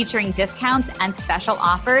featuring discounts and special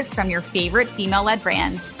offers from your favorite female-led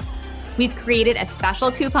brands. We've created a special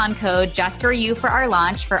coupon code just for you for our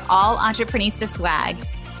launch for all Entreprenista swag.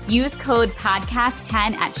 Use code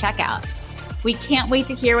podcast10 at checkout. We can't wait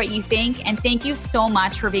to hear what you think, and thank you so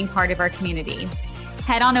much for being part of our community.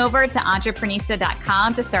 Head on over to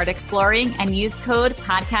entreprenista.com to start exploring and use code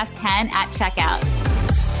podcast10 at checkout.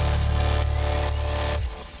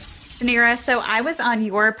 Suneera, so I was on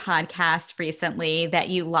your podcast recently that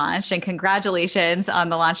you launched, and congratulations on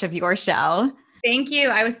the launch of your show. Thank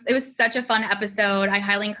you. It was such a fun episode. I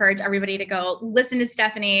highly encourage everybody to go listen to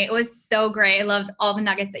Stephanie. It was so great. I loved all the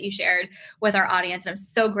nuggets that you shared with our audience, and I'm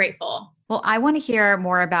so grateful. Well, I want to hear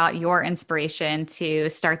more about your inspiration to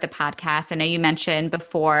start the podcast. I know you mentioned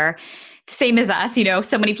before, same as us,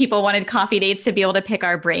 so many people wanted coffee dates to be able to pick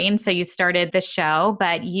our brain. So you started the show,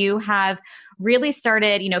 but you have really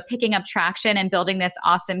started, picking up traction and building this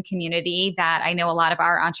awesome community that I know a lot of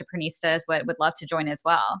our entreprenistas would love to join as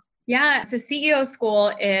well. Yeah. So CEO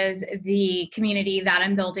School is the community that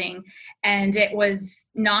I'm building. And it was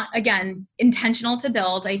not, again, intentional to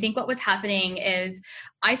build. I think what was happening is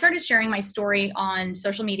I started sharing my story on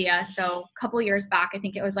social media. So a couple of years back, I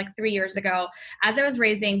think it was like 3 years ago, as I was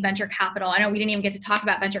raising venture capital. I know we didn't even get to talk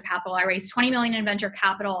about venture capital. I raised $20 million in venture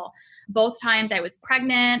capital. Both times I was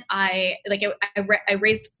pregnant. I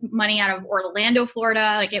raised money out of Orlando,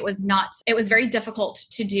 Florida. It was very difficult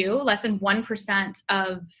to do. Less than 1%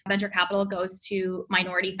 of venture capital goes to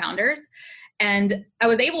minority founders. And I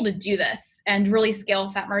was able to do this and really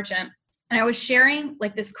scale Fat Merchant. And I was sharing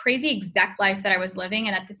this crazy exec life that I was living.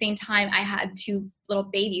 And at the same time, I had 2 little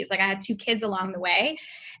babies. I had 2 kids along the way.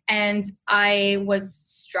 And I was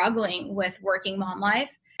struggling with working mom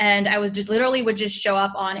life. And I was literally would just show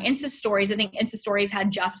up on Insta stories. I think Insta stories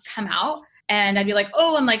had just come out. And I'd be like,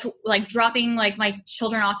 oh, I'm like dropping my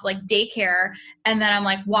children off to daycare. And then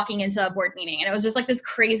I'm walking into a board meeting. And it was just this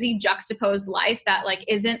crazy juxtaposed life that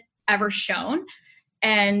isn't ever shown.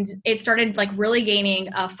 And it started really gaining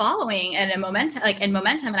a following and a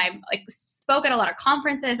momentum, and I spoke at a lot of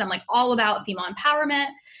conferences. I'm all about female empowerment.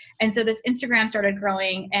 And so this Instagram started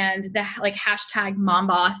growing, and the hashtag mom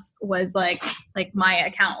boss was my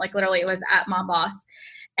account, literally it was at mom boss.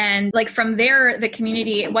 And from there, the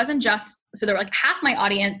community, it wasn't just, so there were half my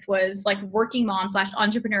audience was working moms /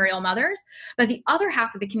 entrepreneurial mothers, but the other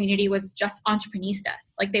half of the community was just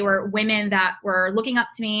entreprenistas. They were women that were looking up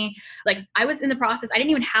to me. I was in the process, I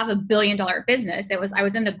didn't even have a $1 billion business. I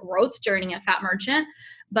was in the growth journey at Fat Merchant,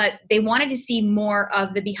 but they wanted to see more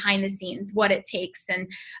of the behind the scenes, what it takes and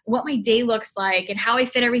what my day looks like and how I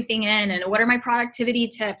fit everything in and what are my productivity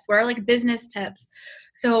tips, what are business tips.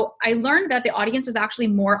 So I learned that the audience was actually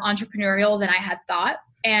more entrepreneurial than I had thought.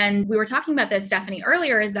 And we were talking about this, Stephanie,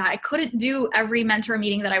 earlier, is that I couldn't do every mentor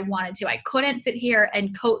meeting that I wanted to. I couldn't sit here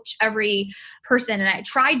and coach every person. And I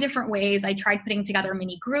tried different ways. I tried putting together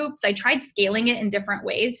mini groups. I tried scaling it in different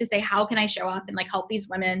ways to say, how can I show up and help these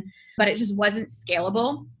women? But it just wasn't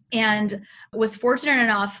scalable. And was fortunate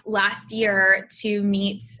enough last year to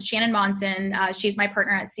meet Shannon Monson. She's my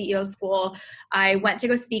partner at CEO School. I went to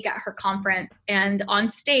go speak at her conference, and on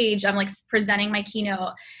stage, I'm presenting my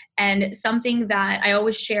keynote. And something that I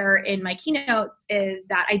always share in my keynotes is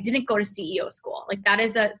that I didn't go to CEO school. That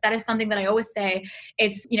is something that I always say.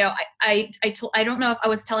 It's, I don't know if I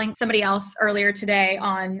was telling somebody else earlier today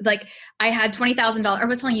on I had $20,000. I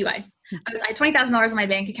was telling you guys, I had $20,000 in my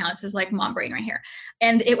bank account. This is mom brain right here.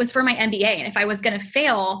 And it was for my MBA. And if I was going to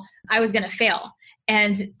fail, I was going to fail.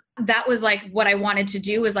 And that was what I wanted to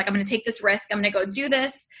do was I'm going to take this risk. I'm going to go do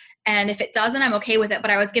this. And if it doesn't, I'm okay with it.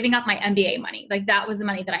 But I was giving up my MBA money. That was the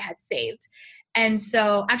money that I had saved. And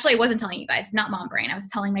so actually I wasn't telling you guys, not mom brain. I was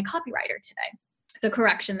telling my copywriter today. So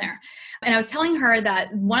correction there. And I was telling her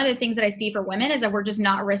that one of the things that I see for women is that we're just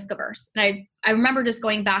not risk averse. And I remember just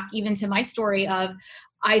going back even to my story of,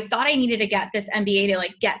 I thought I needed to get this MBA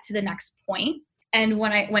to get to the next point. And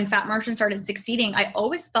when Fat Merchant started succeeding, I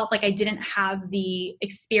always felt like I didn't have the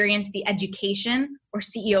experience, the education or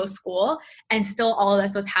CEO school, and still all of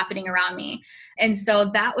this was happening around me. And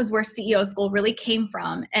so that was where CEO school really came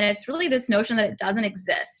from. And it's really this notion that it doesn't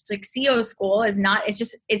exist. CEO school is not,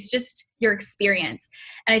 it's just your experience.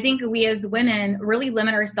 And I think we as women really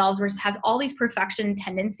limit ourselves. We have all these perfection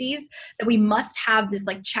tendencies that we must have this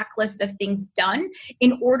checklist of things done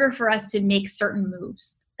in order for us to make certain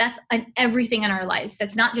moves. That's on everything in our lives.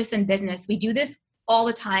 That's not just in business. We do this all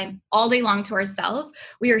the time, all day long to ourselves.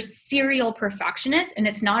 We are serial perfectionists, and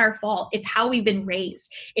it's not our fault. It's how we've been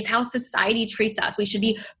raised. It's how society treats us. We should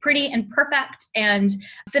be pretty and perfect and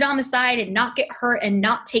sit on the side and not get hurt and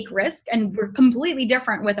not take risk. And we're completely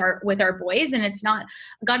different with our boys. And it's not,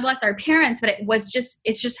 God bless our parents, but it's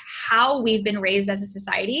just how we've been raised as a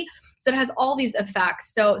society. So it has all these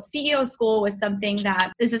effects. So CEO school was something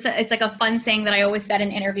that it's like a fun saying that I always said in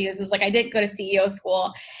interviews is like, I didn't go to CEO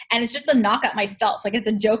school, and it's just a knock at myself. Like, it's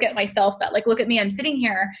a joke at myself that like, look at me, I'm sitting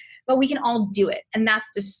here, but we can all do it. And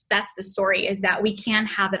that's the story, is that we can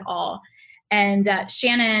have it all. And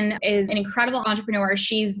Shannon is an incredible entrepreneur.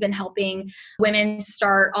 She's been helping women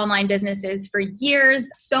start online businesses for years.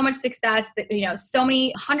 So much success that, so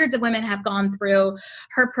many hundreds of women have gone through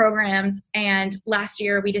her programs. And last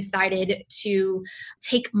year we decided to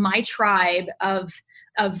take my tribe of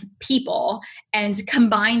people and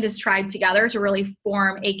combine this tribe together to really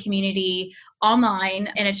form a community online.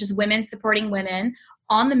 And it's just women supporting women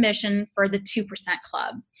on the mission for the 2%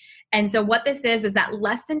 Club. And so what this is that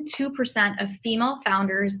less than 2% of female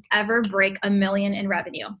founders ever break $1 million in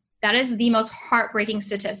revenue. That is the most heartbreaking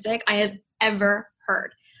statistic I have ever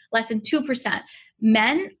heard. Less than 2%.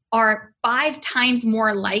 Men are 5 times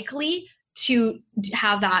more likely to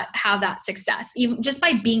have that success, even just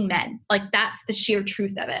by being men. Like, that's the sheer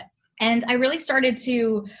truth of it. And I really started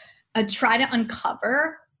to try to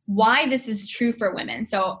uncover why this is true for women.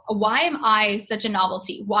 So why am I such a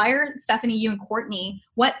novelty? Why are Stephanie, you and Courtney,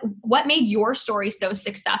 what made your story so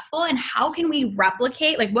successful, and how can we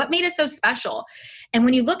replicate, like, what made us so special? And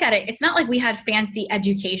when you look at it, it's not like we had fancy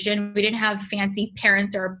education. We didn't have fancy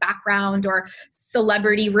parents or background or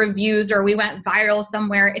celebrity reviews, or we went viral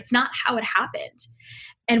somewhere. It's not how it happened.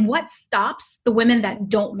 And what stops the women that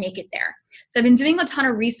don't make it there? So I've been doing a ton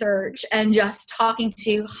of research and just talking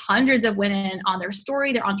to hundreds of women on their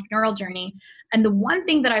story, their entrepreneurial journey. And the one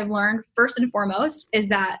thing that I've learned first and foremost is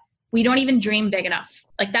that we don't even dream big enough.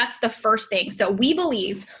 Like, that's the first thing. So we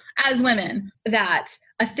believe as women that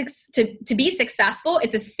to be successful,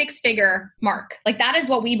 it's a 6-figure mark. Like, that is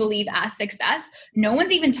what we believe as success. No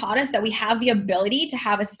one's even taught us that we have the ability to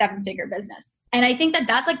have a 7-figure business. And I think that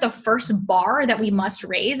that's like the first bar that we must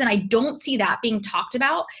raise. And I don't see that being talked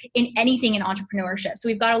about in anything in entrepreneurship. So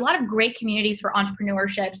we've got a lot of great communities for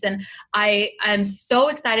entrepreneurships. And I am so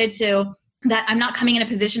excited that I'm not coming in a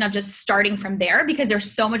position of just starting from there, because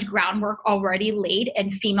there's so much groundwork already laid in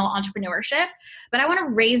female entrepreneurship. But I want to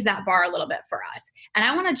raise that bar a little bit for us. And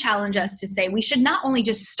I want to challenge us to say we should not only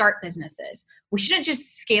just start businesses, we shouldn't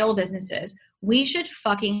just scale businesses. We should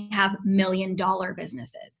fucking have $1 million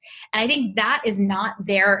businesses. And I think that is not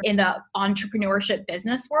there in the entrepreneurship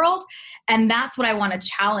business world. And that's what I want to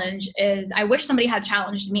challenge. Is I wish somebody had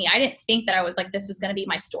challenged me. I didn't think that I would, like, this was going to be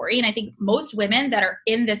my story. And I think most women that are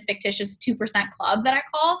in this fictitious 2% club that I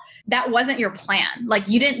call, that wasn't your plan. Like,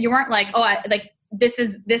 you weren't like, this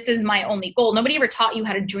is my only goal. Nobody ever taught you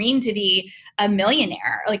how to dream to be a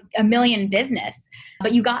millionaire, like a million business,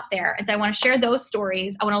 but you got there. And so I want to share those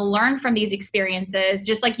stories. I want to learn from these experiences,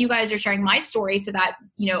 just like you guys are sharing my story, so that,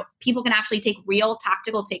 people can actually take real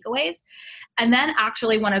tactical takeaways, and then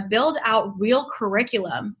actually want to build out real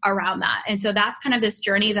curriculum around that. And so that's kind of this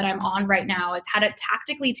journey that I'm on right now, is how to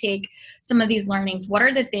tactically take some of these learnings. What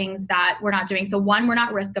are the things that we're not doing? So one, we're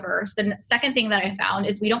not risk averse. The second thing that I found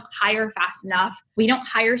is we don't hire fast enough. We don't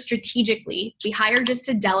hire strategically. We hire just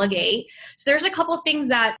to delegate. So there's a couple of things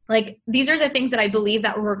that, like, these are the things that I believe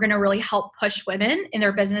that we're going to really help push women in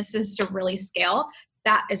their businesses to really scale.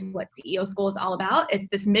 That is what CEO School is all about. It's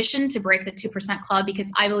this mission to break the 2% club,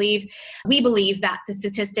 because we believe that the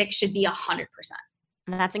statistic should be 100%.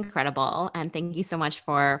 That's incredible. And thank you so much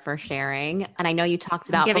for sharing. And I know you talked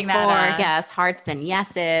about giving before, that hearts and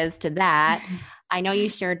yeses to that. I know you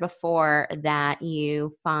shared before that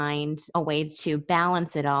you find a way to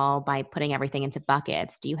balance it all by putting everything into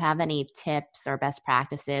buckets. Do you have any tips or best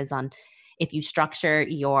practices on, if you structure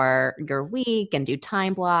your week and do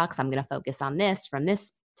time blocks, I'm going to focus on this from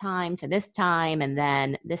this time to this time, and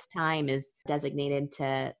then this time is designated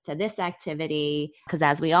to this activity? Because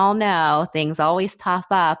as we all know, things always pop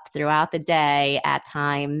up throughout the day. At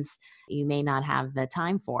times you may not have the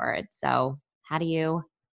time for it. So how do you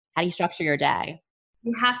structure your day?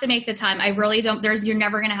 You have to make the time. I really don't, you're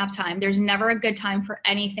never going to have time. There's never a good time for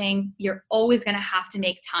anything. You're always going to have to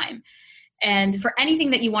make time. And for anything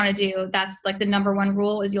that you want to do, that's like the number one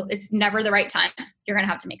rule is it's never the right time. You're going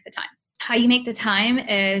to have to make the time. How you make the time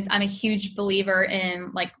is, I'm a huge believer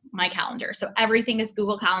in like my calendar. So everything is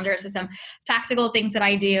Google Calendar. So some tactical things that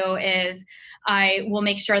I do is I will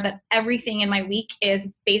make sure that everything in my week is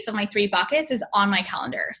based on my 3 buckets is on my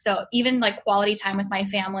calendar. So even like quality time with my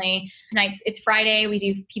family nights, it's Friday. We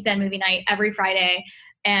do pizza and movie night every Friday.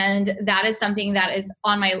 And that is something that is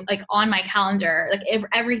on my calendar, like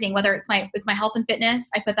everything, whether it's my health and fitness,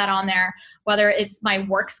 I put that on there, whether it's my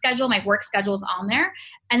work schedule is on there.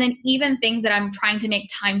 And then even things that I'm trying to make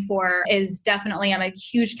time for is definitely, I'm a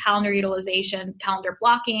huge calendar utilization, calendar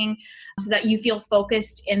blocking, so that you feel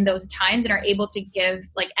focused in those times and are able to give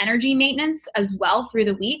like energy maintenance as well through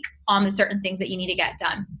the week on the certain things that you need to get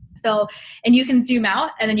done. So, and you can zoom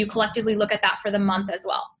out and then you collectively look at that for the month as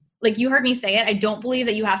well. Like you heard me say it, I don't believe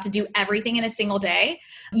that you have to do everything in a single day.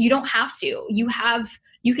 You don't have to.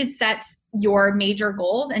 You could set your major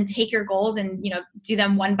goals and take your goals and, do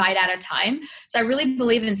them one bite at a time. So I really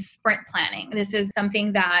believe in sprint planning. This is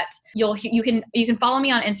something that you can follow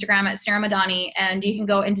me on Instagram at Sarah Madani, and you can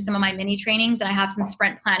go into some of my mini trainings, and I have some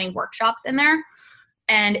sprint planning workshops in there.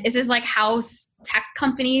 And this is like how tech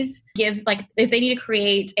companies give, like if they need to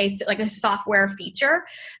create a software feature,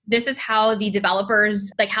 this is how the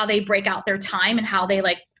developers, like how they break out their time and how they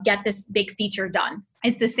like get this big feature done.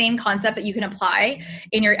 It's the same concept that you can apply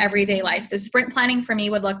in your everyday life. So sprint planning for me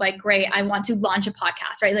would look like, great, I want to launch a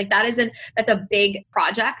podcast, right? Like that's a big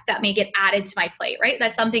project that may get added to my plate, right?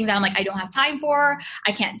 That's something that I'm like, I don't have time for.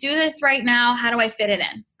 I can't do this right now. How do I fit it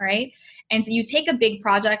in, right? And so you take a big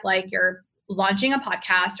project like you're launching a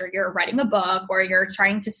podcast or you're writing a book or you're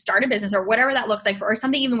trying to start a business or whatever that looks like or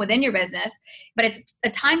something even within your business, but it's a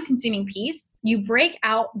time consuming piece. You break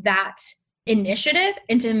out that initiative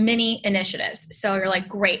into mini initiatives. So you're like,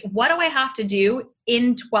 great, what do I have to do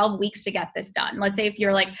in 12 weeks to get this done? Let's say if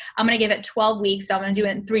you're like, I'm going to give it 12 weeks, so I'm going to do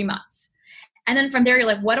it in 3 months. And then from there, you're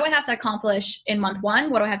like, what do I have to accomplish in month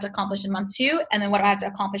 1? What do I have to accomplish in month 2? And then what do I have to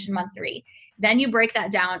accomplish in month 3? Then you break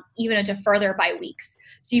that down even into further by weeks.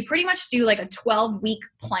 So you pretty much do like a 12-week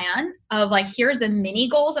plan of like, here's the mini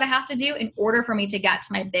goals that I have to do in order for me to get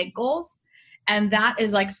to my big goals. And that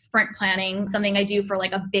is like sprint planning, something I do for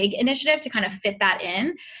like a big initiative to kind of fit that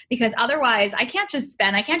in, because otherwise I can't just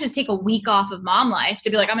take a week off of mom life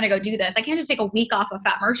to be like, I'm going to go do this. I can't just take a week off of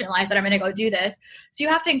fat merchant life that I'm going to go do this. So you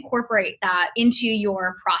have to incorporate that into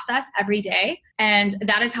your process every day. And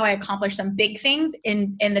that is how I accomplish some big things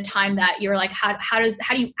in the time that you're like, how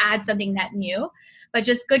do you add something that new? But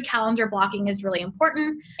just good calendar blocking is really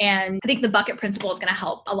important. And I think the bucket principle is going to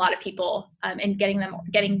help a lot of people in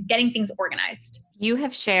getting things organized. You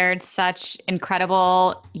have shared such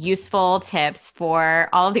incredible, useful tips for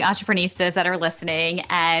all of the entrepreneurs that are listening.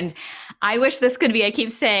 And I wish this could be, I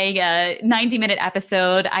keep saying, a 90-minute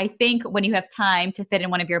episode. I think when you have time to fit in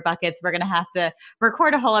one of your buckets, we're going to have to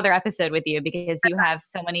record a whole other episode with you, because you have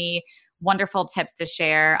so many wonderful tips to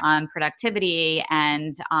share on productivity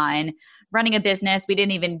and on running a business. We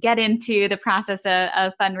didn't even get into the process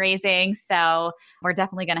of fundraising. So we're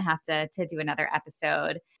definitely going to have to do another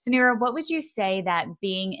episode. Sunira, what would you say that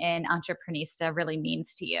being an entrepreneurista really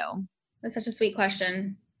means to you? That's such a sweet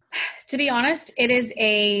question. To be honest, it's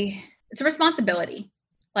a responsibility.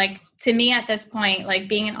 Like to me at this point, like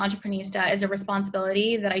being an entrepreneurista is a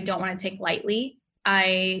responsibility that I don't want to take lightly.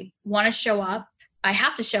 I want to show up. I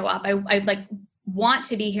have to show up. I want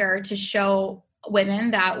to be here to show women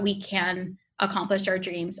that we can accomplish our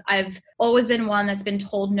dreams. I've always been one that's been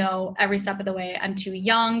told no every step of the way. I'm too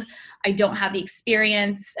young. I don't have the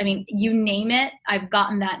experience. I mean, you name it, I've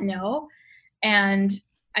gotten that no. And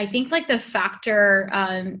I think like the factor,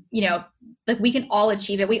 like we can all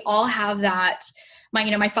achieve it. We all have that.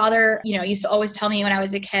 My father, used to always tell me when I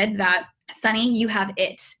was a kid that, Sunny, you have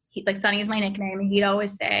it. Sunny is my nickname. And he'd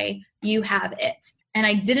always say, you have it. And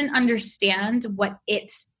I didn't understand what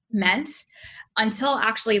it meant until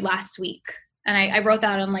actually last week. And I wrote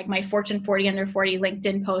that on like my Fortune 40 under 40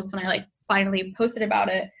 LinkedIn post when I like finally posted about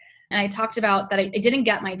it. And I talked about that I didn't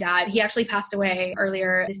get my dad. He actually passed away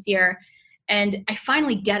earlier this year. And I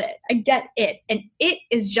finally get it. I get it. And it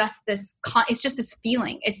is just this, it's just this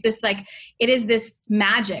feeling. It's this like, it is this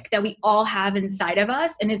magic that we all have inside of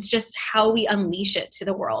us. And it's just how we unleash it to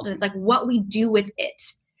the world. And it's like what we do with it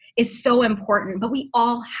is so important, but we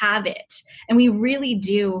all have it. And we really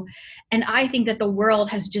do. And I think that the world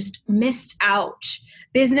has just missed out.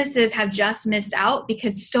 Businesses have just missed out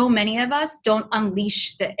because so many of us don't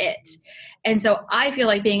unleash the it. And so I feel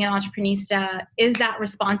like being an entrepreneurista is that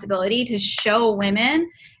responsibility to show women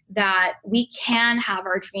that we can have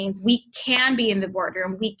our dreams. We can be in the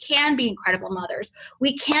boardroom. We can be incredible mothers.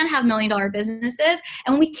 We can have $1 million businesses,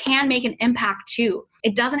 and we can make an impact too.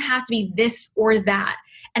 It doesn't have to be this or that.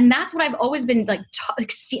 And that's what I've always been like,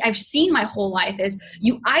 I've seen my whole life is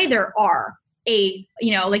you either are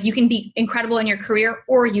like you can be incredible in your career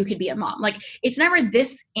or you could be a mom. Like it's never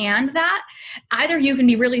this and that. Either you can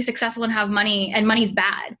be really successful and have money and money's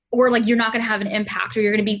bad, or like you're not going to have an impact, or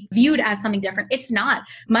you're going to be viewed as something different. It's not.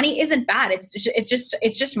 Money isn't bad. It's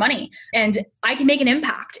just money. And I can make an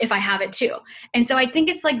impact if I have it too. And so I think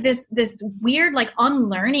it's like this weird like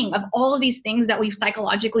unlearning of all of these things that we've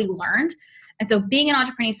psychologically learned. And so being an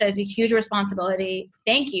entrepreneurista is a huge responsibility.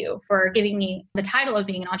 Thank you for giving me the title of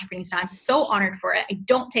being an entrepreneurista. I'm so honored for it. I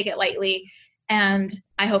don't take it lightly. And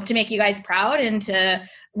I hope to make you guys proud and to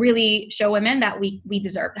really show women that we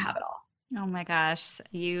deserve to have it all. Oh my gosh.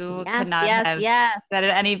 You could not have said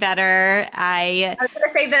it any better. I was going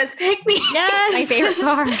to say this. Pick me. Yes. My favorite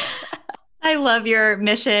part. I love your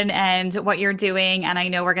mission and what you're doing. And I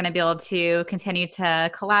know we're going to be able to continue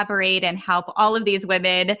to collaborate and help all of these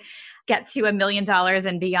women get to $1 million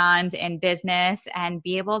and beyond in business and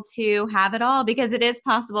be able to have it all, because it is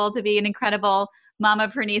possible to be an incredible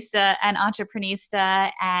mamaprenista and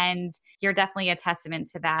entrepreneurista, and you're definitely a testament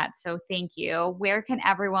to that. So thank you. Where can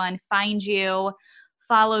everyone find you,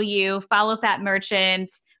 follow Fat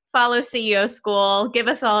Merchant, follow CEO School? Give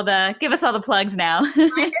us all the plugs now. I'm just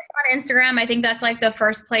on Instagram. I think that's like the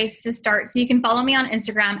first place to start. So you can follow me on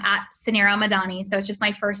Instagram at Suneera Madani. So it's just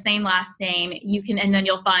my first name, last name. And then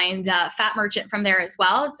you'll find Fat Merchant from there as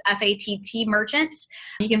well. It's FATT Merchants.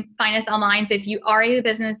 You can find us online. So if you are a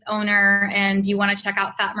business owner and you want to check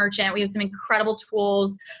out Fat Merchant, we have some incredible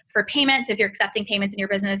tools for payments. If you're accepting payments in your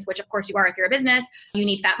business, which of course you are if you're a business, you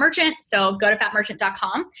need Fat Merchant. So go to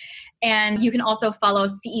fatmerchant.com. And you can also follow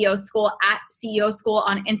CEO School at CEO School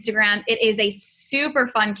on Instagram. It is a super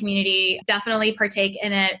fun community. Definitely partake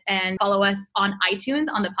in it and follow us on iTunes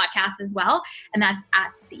on the podcast as well. And that's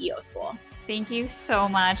at CEO School. Thank you so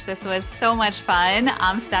much. This was so much fun.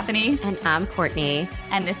 I'm Stephanie. And I'm Courtney.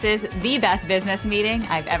 And this is the best business meeting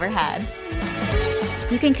I've ever had.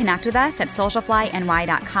 You can connect with us at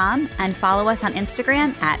socialflyny.com and follow us on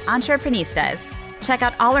Instagram at Entreprenistas. Check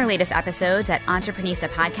out all our latest episodes at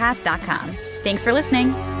entreprenistapodcast.com. Thanks for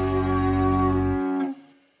listening.